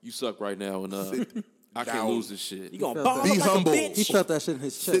down. You suck right now, and Sit I can't down. lose this shit. You gonna felt ball that. up Be like humble. a bitch He felt that shit in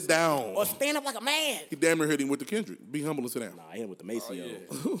his chest. Sit down. or stand up like a man. He damn near hit him with the Kendrick. Be humble and sit down. Nah, I hit him with the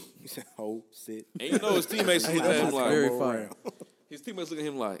Maceo. He said, "Ho, sit." And you know his teammates look at him Very like, fire. his teammates look at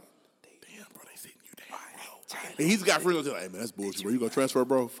him like, Damn, bro, they sitting you down. And he's got friends that like, hey, man, that's bullshit, bro. You gonna transfer,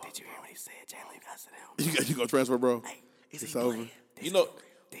 bro? Did you hear what he said, Jalen? You gotta sit down. You gonna transfer, bro? It's over.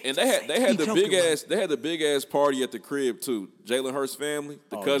 and they had the big ass party at the crib too. Jalen Hurts' family,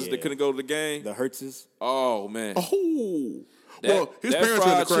 the cousins that yeah. couldn't go to the game. The Hurtses. Oh man. Oh. That, Well, his that parents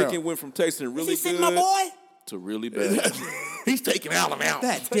are in the fried crowd. chicken went from tasting really good to really bad. He's taking Allen out.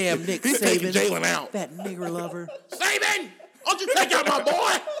 That damn Nick He's taking Saban. Jalen out. That nigger lover. Saban, don't you take out my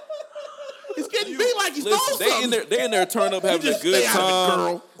boy? He's getting beat like he stole Listen, something. they in there turn up having a just good stay out of it, time.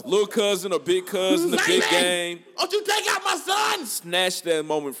 girl. Little cousin or big cousin, the big Saban, game. don't you take out my son? Snatch that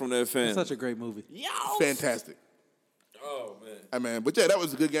moment from that fan. Such a great movie. Fantastic. Oh man. Hey, man. But yeah, that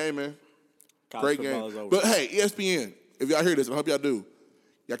was a good game, man. College Great football game. is over. But hey, ESPN, if y'all hear this, I hope y'all do.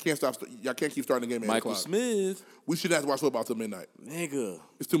 Y'all can't keep starting the game at 8 Michael o'clock. Smith. We shouldn't have to watch football till midnight. Nigga,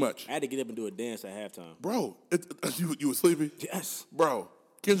 It's too much. I had to get up and do a dance at halftime. Bro, you were sleepy? Yes. Bro,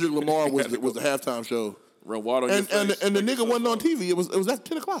 Kendrick Lamar was the halftime show. Run water on And your face. the nigga wasn't on TV. It was at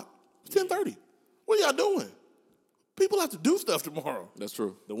 10 o'clock. 10:30. What are y'all doing? People have to do stuff tomorrow. That's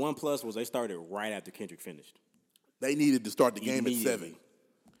true. The one plus was they started right after Kendrick finished. They needed to start the game at Immediately. 7.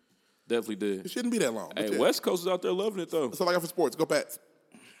 Definitely It did. shouldn't be that long. Hey, But yeah, West Coast is out there loving it though. that's all I got for sports. Go Pats.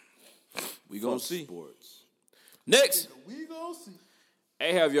 We gonna Fuck see. sports. Next. We gonna see.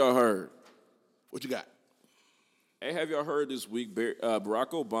 Hey, have y'all heard? What you got? Hey, have y'all heard this week? Barack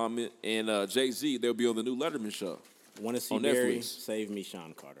Obama and Jay-Z, they'll be on the new Letterman show. Want to see On Barry? Netflix. Save me,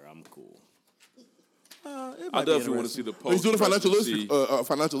 Sean Carter. I'm cool. I definitely want to see the post. He's doing a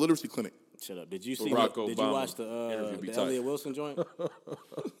financial literacy clinic. Shut up. Did you see? Barack Did you Obama watch interview be the tight. Elliott Wilson joint?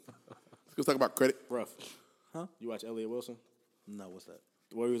 Let's talk about credit. Rough. Huh? You watch Elliott Wilson? No, what's that?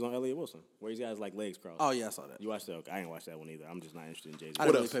 Where he was on Elliott Wilson? Where he's got his like legs crossed. Oh yeah, I saw that. You watched that? Okay, I ain't watched that one either. I'm just not interested in Jay-Z. I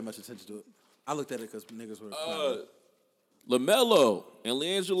didn't really else? pay much attention to it. I looked at it because niggas were. LaMelo and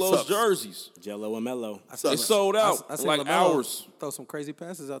LiAngelo's Sucks. jerseys. Jello and Mello. They sold out I in seen like LaMelo hours. Throw some crazy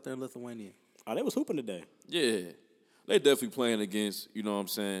passes out there in Lithuania. Oh, they was hooping today. Yeah. They definitely playing against, you know what I'm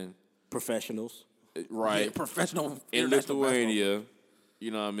saying? Professionals. Right. Yeah, professional In international basketball. Lithuania.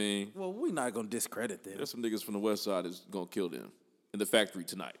 You know what I mean? Well, we're not gonna discredit them. There's some niggas from the west side that's gonna kill them in the factory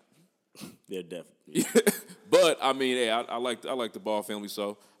tonight. They're definitely. But I mean, hey, I like the Ball family,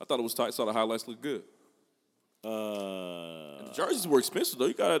 so I thought it was tight. Saw the highlights look good. The jerseys were expensive though.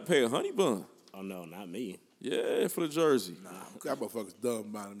 You gotta pay a honey bun. Oh no, not me. Yeah, for the jersey. That motherfucker's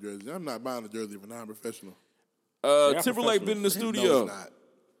dumb buying them jerseys. I'm not buying a jersey for non-professional. Timberlake been in the No, studio. it's not.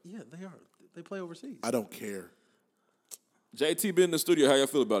 Yeah, they are. They play overseas. I don't care. JT been in the studio. How y'all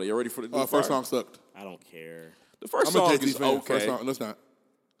feel about it? You ready for the new First fire? song sucked. I don't care. The first I'm a song JT is fan. okay. First song, no, it's not.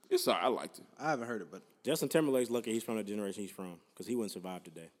 It's all right. I liked it. I haven't heard it, but Justin Timberlake's lucky he's from the generation he's from because he wouldn't survive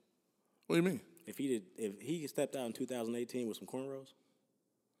today. What do you mean? If he stepped out in 2018 with some cornrows,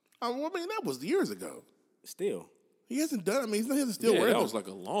 I mean, that was years ago. still. He hasn't done. I mean, he hasn't still Yeah, wearing that them. was like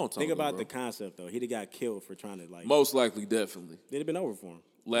a long time Think ago, about bro. the concept though. He'd have got killed for trying to like. Most likely, definitely. It'd have been over for him.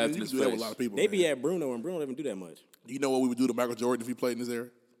 Laughed You in can his do that with face. a lot of people. They be man. at Bruno, and Bruno didn't do that much. You know what we would do to Michael Jordan if he played in this era?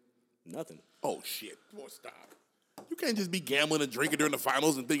 Nothing. Oh shit! Boy, stop. You can't just be gambling and drinking during the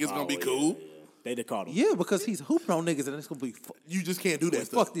finals and think it's gonna be cool. Yeah. They'd have caught him. Yeah, because he's hooping on niggas and it's gonna be You just can't do that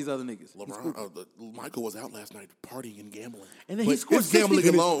stuff. fuck these other niggas. LeBron, Michael was out last night partying and gambling. And then But he scored his gambling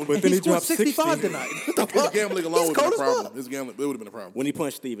 60 alone. But then he scored 65 tonight. His gambling alone would have been a cold as problem. fuck. His gambling, it would have been a problem. When he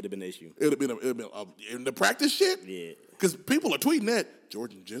punched Steve, it'd have been an issue. It would have been in the practice shit. Yeah. Because people are tweeting that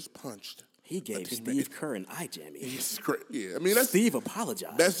Jordan just punched. He gave Steve Kerr an eye jammy. He's great. Yeah, I mean that's Steve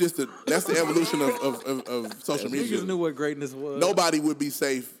apologized. that's the evolution of social media. Niggas knew what greatness was. Nobody would be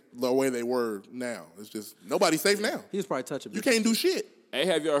safe the way they were now. It's just nobody's safe now. He was probably touching. You can't do shit. Hey,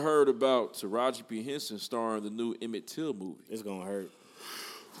 have y'all heard about Taraji P. Henson starring the new Emmett Till movie? It's gonna hurt.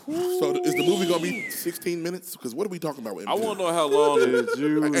 So is the movie gonna be 16 minutes? Because what are we talking about with I Emmett want Till? to know how long it is. Did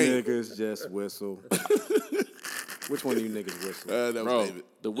you Hey. niggas just whistle? Which one of you niggas whistle? That was Bro, David.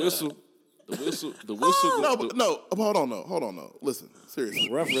 the whistle. Hold on. Listen, seriously.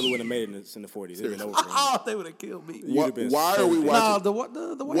 Ruff really would have made it in the 40s. It'd been over for him. Oh, they would have killed me. You'd have been Why so are we dead. No,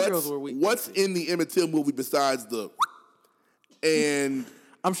 watching? the white girls were weak. What's in the Emmett Till movie besides and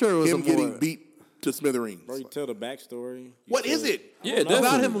I'm sure it was him a getting more, beat to smithereens? Bro, you tell the backstory. You What tell is it? Yeah, about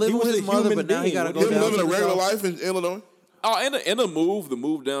definitely. him living was with a his mother, human but now he being. got to Him go Him down living to a the regular south. life in Illinois? Oh, and the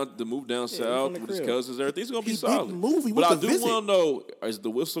move down south from the with his crib. cousins, everything's gonna be He solid. didn't move, he But went I to do visit. want to know: is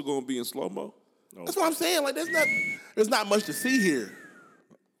the whistle gonna be in slow mo? That's what I'm saying. Like, there's not much to see here.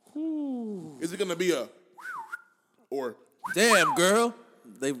 Is it gonna be a or Damn, girl.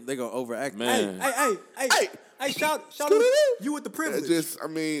 They gonna overact. Man, hey? shout you with the It's privilege. just, I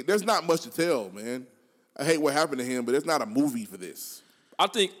mean, there's not much to tell, man. I hate what happened to him, but it's not a movie for this. I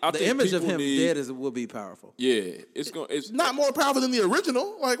think The image of people him need, dead will be powerful. Yeah, it's Not more powerful than the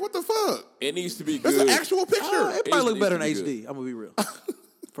original. Like, what the fuck? It needs to be That's good. an actual picture. It probably look needs better to in be HD. I'm gonna be real,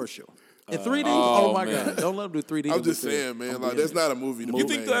 for sure. In 3D, oh my man. god! Don't let them do 3D. I'm just saying, man. Like, that's not a movie. You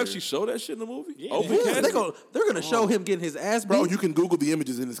think they'll actually show that shit in the movie? Yeah, open Yeah, casting? they're gonna show him getting his ass beat. Bro, you can Google the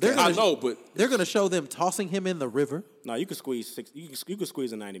images in this They're guy. I know, but They're gonna show them tossing him in the river No, you could squeeze you could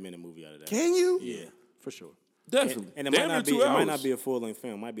squeeze a 90-minute movie out of that. Can you? Yeah. for sure. definitely. And it Damn might not near be 2 it might hours. not be a full length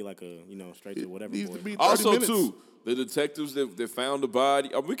film. It might be like a straight to whatever. Needs to boy. be 30 Also, minutes. too, the detectives that found the body.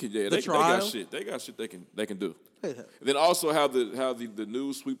 We could, yeah, they got trial. shit. They got shit they can do. Hey, And then also how the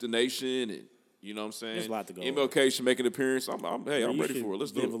news sweep the nation, and you know what I'm saying. There's a lot to go MLK should make an appearance. I'm You ready should for it.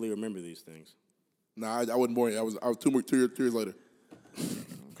 Let's do it. vividly remember these things. Nah, I wasn't born yet. I was 2 years later.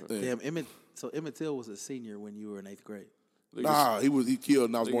 Damn, Emmett Till was a senior when you were in 8th grade. Nah, he killed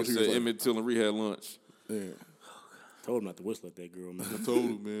and I was born Nigga 2 said years later. Emmett Till and rehab lunch. Yeah. Told him not to whistle at that girl, man. Told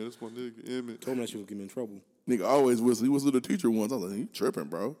him, man, that's my nigga Emmett. Told him that she was getting me in trouble. Nigga always whistle. He whistled the teacher once. I was like, you tripping,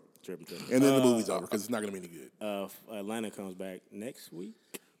 bro. Tripping. And then the movie's over because it's not going to be any good. Atlanta comes back next week.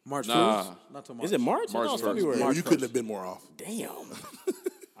 March Nah. 1st? Not till March. Is it March? March No, it's 1st. February. Yeah, you couldn't have been more off. Damn.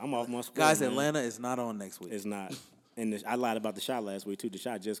 I'm off my square. Guys, man. Atlanta is not on next week, It's not. And I lied about the shot last week too. The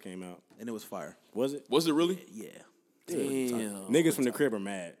shot just came out. and it was fire. Was it? Was it really? Yeah. Damn. Niggas from the crib are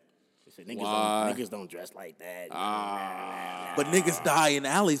mad. They said Why? niggas don't dress like that. But niggas die in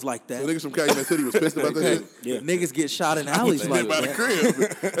alleys like that. So niggas from Calumet City was pissed about that shit. Yeah, Niggas get shot in alleys like Meant by the that.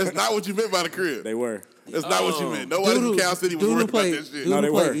 crib. That's not what you meant by the crib. they were. That's not what you meant. Nobody from Cal City was worried about that shit. Dude No, who they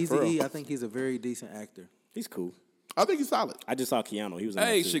played were, Easy for E, real. I think he's a very decent actor. He's cool. I think he's solid. I just saw Keanu. He was in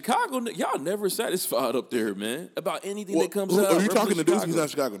Hey, that too. Chicago, y'all never satisfied up there, man. About anything Well, that comes who- out. Are you talking to dudes? Chicago. He's not a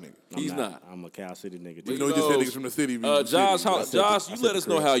Chicago nigga. He's not. I'm a Cal City nigga. You Too. know, he just said knows. niggas from the city. Josh, Josh, I you said let the us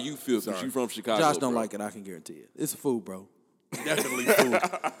know crib. how you feel because you from Chicago. Josh don't bro. like it, I can guarantee it. It's food, bro. Definitely food.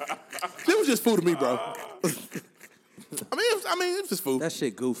 It was just food to me, bro. I mean, it was just food. That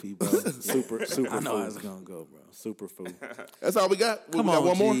shit goofy, bro. Super I know how food. it's gonna go, bro. Super food. That's all we got. Come we got on,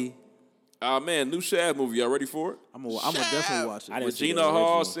 one more. G. Man, new Shad movie. Y'all ready for it? I'm gonna definitely watch it. I didn't see Regina the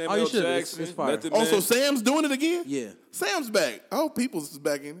Hall, original. Samuel Oh, you should. Jackson, It's fire. Method Oh, Man. so Sam's doing it again? Yeah. Sam's back. Oh, Peoples is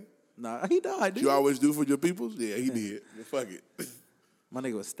back in it. Nah, he died, dude. You always do for your peoples? Yeah, he did. Well, fuck it. My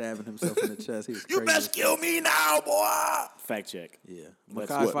nigga was stabbing himself in the chest. He was You crazy. best kill me now, boy. Fact check. Yeah.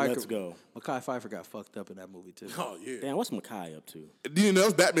 Let's- Mekhi Phifer, let's go. Mekhi Phifer got fucked up in that movie too. Oh, yeah. Damn, what's Makai up to? Do you know it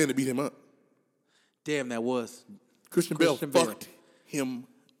was Batman that beat him up? Damn, that was. Christian Bale. Bale fucked him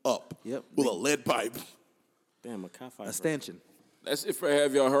up Yep. with a lead pipe. Damn, Makai Phifer. A stanchion. That's it for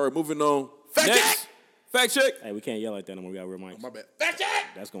Have Y'all Heard. Moving on. Fact Next. check! Fact check. Hey, we can't yell like that no more. We got real mics. My bad. Fact check!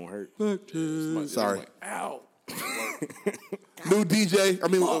 That's gonna hurt. Sorry. Ow. New DJ. I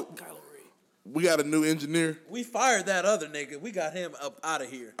mean, we got a new engineer. We fired that other nigga. We got him up out of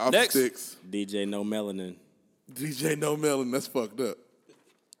here. Off Next. the six. DJ No Melanin. DJ No Melon, that's fucked up.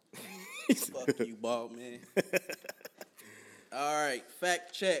 Fuck you, bald man. All right,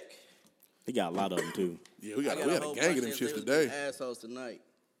 fact check. He got a lot of them too. Yeah, we had a whole gang of them bunch shits of today. assholes tonight.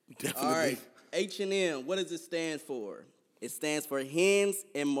 Definitely. All right, H&M, what does it stand for? It stands for Hens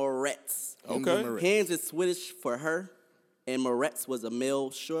and Moretz. Okay. Hens is Swedish for her, and Moretz was a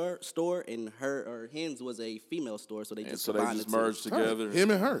male store, and Hens was a female store, so they And just so they combined just the two. merged together.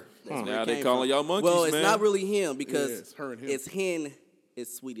 Him and her. That's where Now it they came calling from. y'all monkeys, Well, it's man. not really him because Yeah, it's her and him. it's hen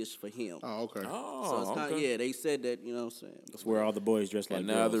is Swedish for him. Oh, okay. So it's Oh, kind of, okay. yeah, they said that, you know what I'm saying. That's where all the boys dress like And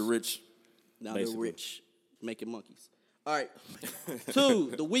now girls. they're rich. Now basically. they're rich, making monkeys. All right.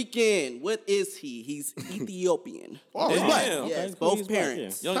 2, The Weeknd. What is he? He's Ethiopian. Oh, he's Damn. black. Yes, Okay, both he's black,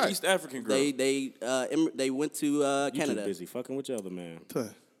 parents. Young Hey. East African girl. They went to You Canada. too busy fucking with your other man.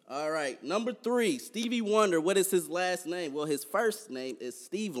 All right. Number 3, Stevie Wonder. What is his last name? Well, his first name is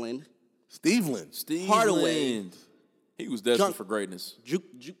Steveland. Steveland. Steve Hardaway. Land. He was destined for greatness.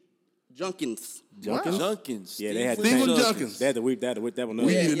 Junkins. Junkins. Yeah, they had to Stephen change- Junkins. They had to whip that one up.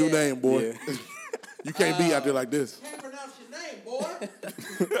 We need a new Yeah. name, boy. You can't be out there like this. Can't pronounce your name, boy.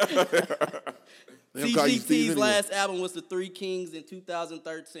 They don't call you Steve CGT's anyway. last album was The Three Kings in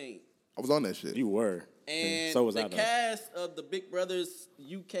 2013. I was on that shit. You were. And so was the I, though. cast of the Big Brothers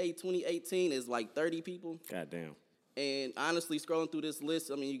UK 2018 is like 30 people. Goddamn. And honestly, scrolling through this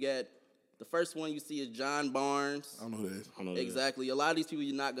list, I mean, you got the first one you see is John Barnes. I don't know who that is. I don't know that. Exactly. A lot of these people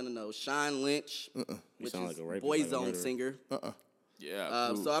you're not gonna know. Sean Lynch, which sound is like a rapist, like a Boyzone murderer. singer.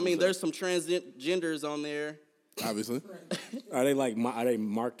 Yeah. So I mean, there's some transgenders on there. Obviously. Are they like are they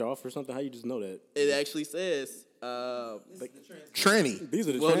marked off or something? How you just know that? It actually says. Tranny. These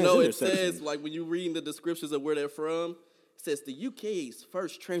are the Well, no, transgender it says sections. like when you read the descriptions of where they're from, it says the UK's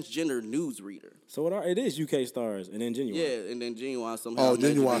first transgender news reader. So it is UK stars and then Genuine. Yeah, and then Genuine somehow. Oh,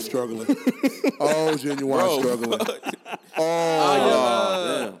 Genuine magically- struggling. Oh, Genuine struggling.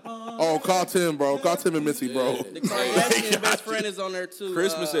 Oh, call Tim, bro. Call Tim and Missy, bro. The Kardashian best friend is on there too.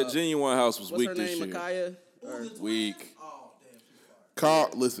 Christmas at Genuine House was What's weak her this name? year. Micaiah? Or Weak. Call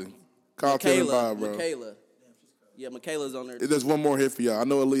Tim and Bob, bro. Michaela. Yeah, Michaela's on there. There's one more hit for y'all. I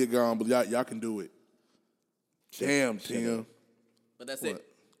know Aaliyah gone, but y'all can do it. Damn, Tim. But that's it.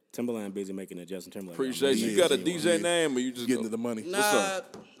 Timberland busy making a Justin Timberlake. Appreciate you. Yeah, You got a yeah, DJ yeah. name or you just Getting go? to the money. Nah,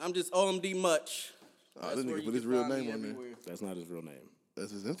 I'm just OMD Much. Oh, That's this where nigga you put his can real find me name on there. everywhere. That's not his real name.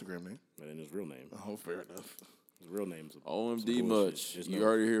 That's his Instagram name. That ain't his real name. Oh, fair enough. His real name's OMD some bullshit. Much. There's You no-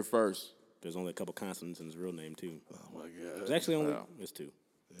 heard it here first. There's only a couple consonants in his real name too. Oh, my God. It's actually only it's two.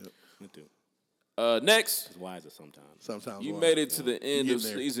 It's two. Next, It's wiser sometimes. Sometimes. you why? made it to the end You of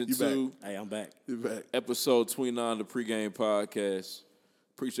getting there. season You back. 2, Hey, I'm back. You back. episode 29 of the Pregame Podcast.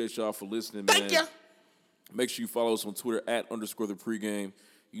 Appreciate y'all for listening, man. Thank you. Make sure you follow us on Twitter @_the pregame.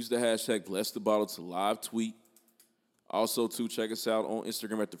 Use the hashtag #BlessTheBottle to live tweet. Also, too, check us out on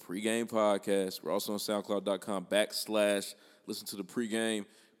Instagram at the Pregame Podcast. We're also on SoundCloud.com/listen to the pregame.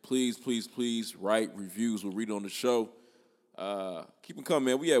 Please, please, please write reviews. We'll read it on the show. Keep them coming,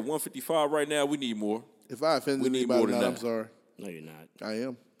 man. We at 155 right now. We need more. If I offended We need anybody more than tonight, I'm that. sorry. No, you're not. I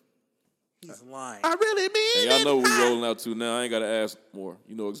am. He's lying. I really mean And y'all know what we're rolling out to now. I ain't got to ask more.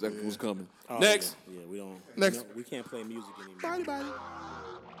 You know exactly what's coming. Oh, Next. Yeah, we don't. Next. We can't play music anymore. Body, body.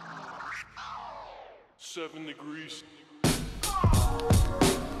 7 degrees.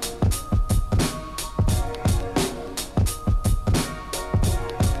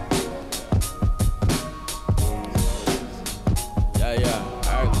 Yeah.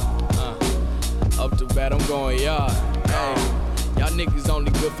 Alright. Up to bat, I'm going yard. Hey, y'all niggas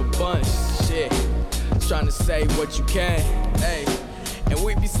only good for bunch. Shit. Trying to say what you can. Hey, and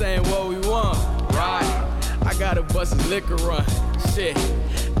we be saying what we want. Right. I gotta bust his liquor run. Shit.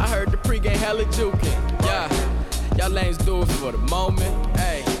 I heard the pregame hella jukin'. Yeah. Y'all lanes do it for the moment.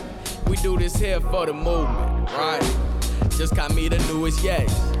 Hey, we do this here for the movement. Right. Just got me the newest yes.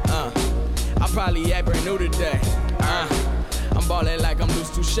 I probably act brand new today. I'm ballin' like I'm loose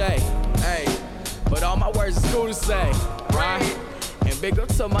touche. Hey, but all my words is cool to say, right? And big up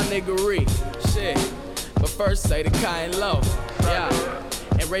to my niggery, shit. But first say the kind low, yeah.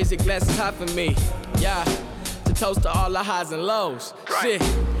 And raise your glasses high for me, yeah. To toast to all the highs and lows, shit.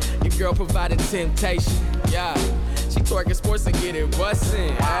 Your girl provided temptation, yeah. She twerking sports and get it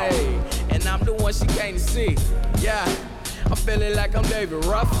bustin', hey. And I'm the one she came to see, yeah. I'm feeling like I'm David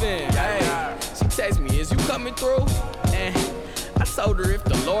Ruffin, hey. She text me, is you coming through? And I told her if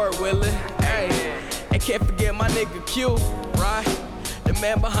the Lord willing, hey. And can't forget my nigga Q, right? The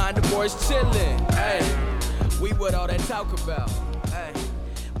man behind the boys chillin', hey. We what all that talk about, hey.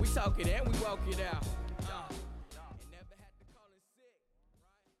 We talk it and we walk it out.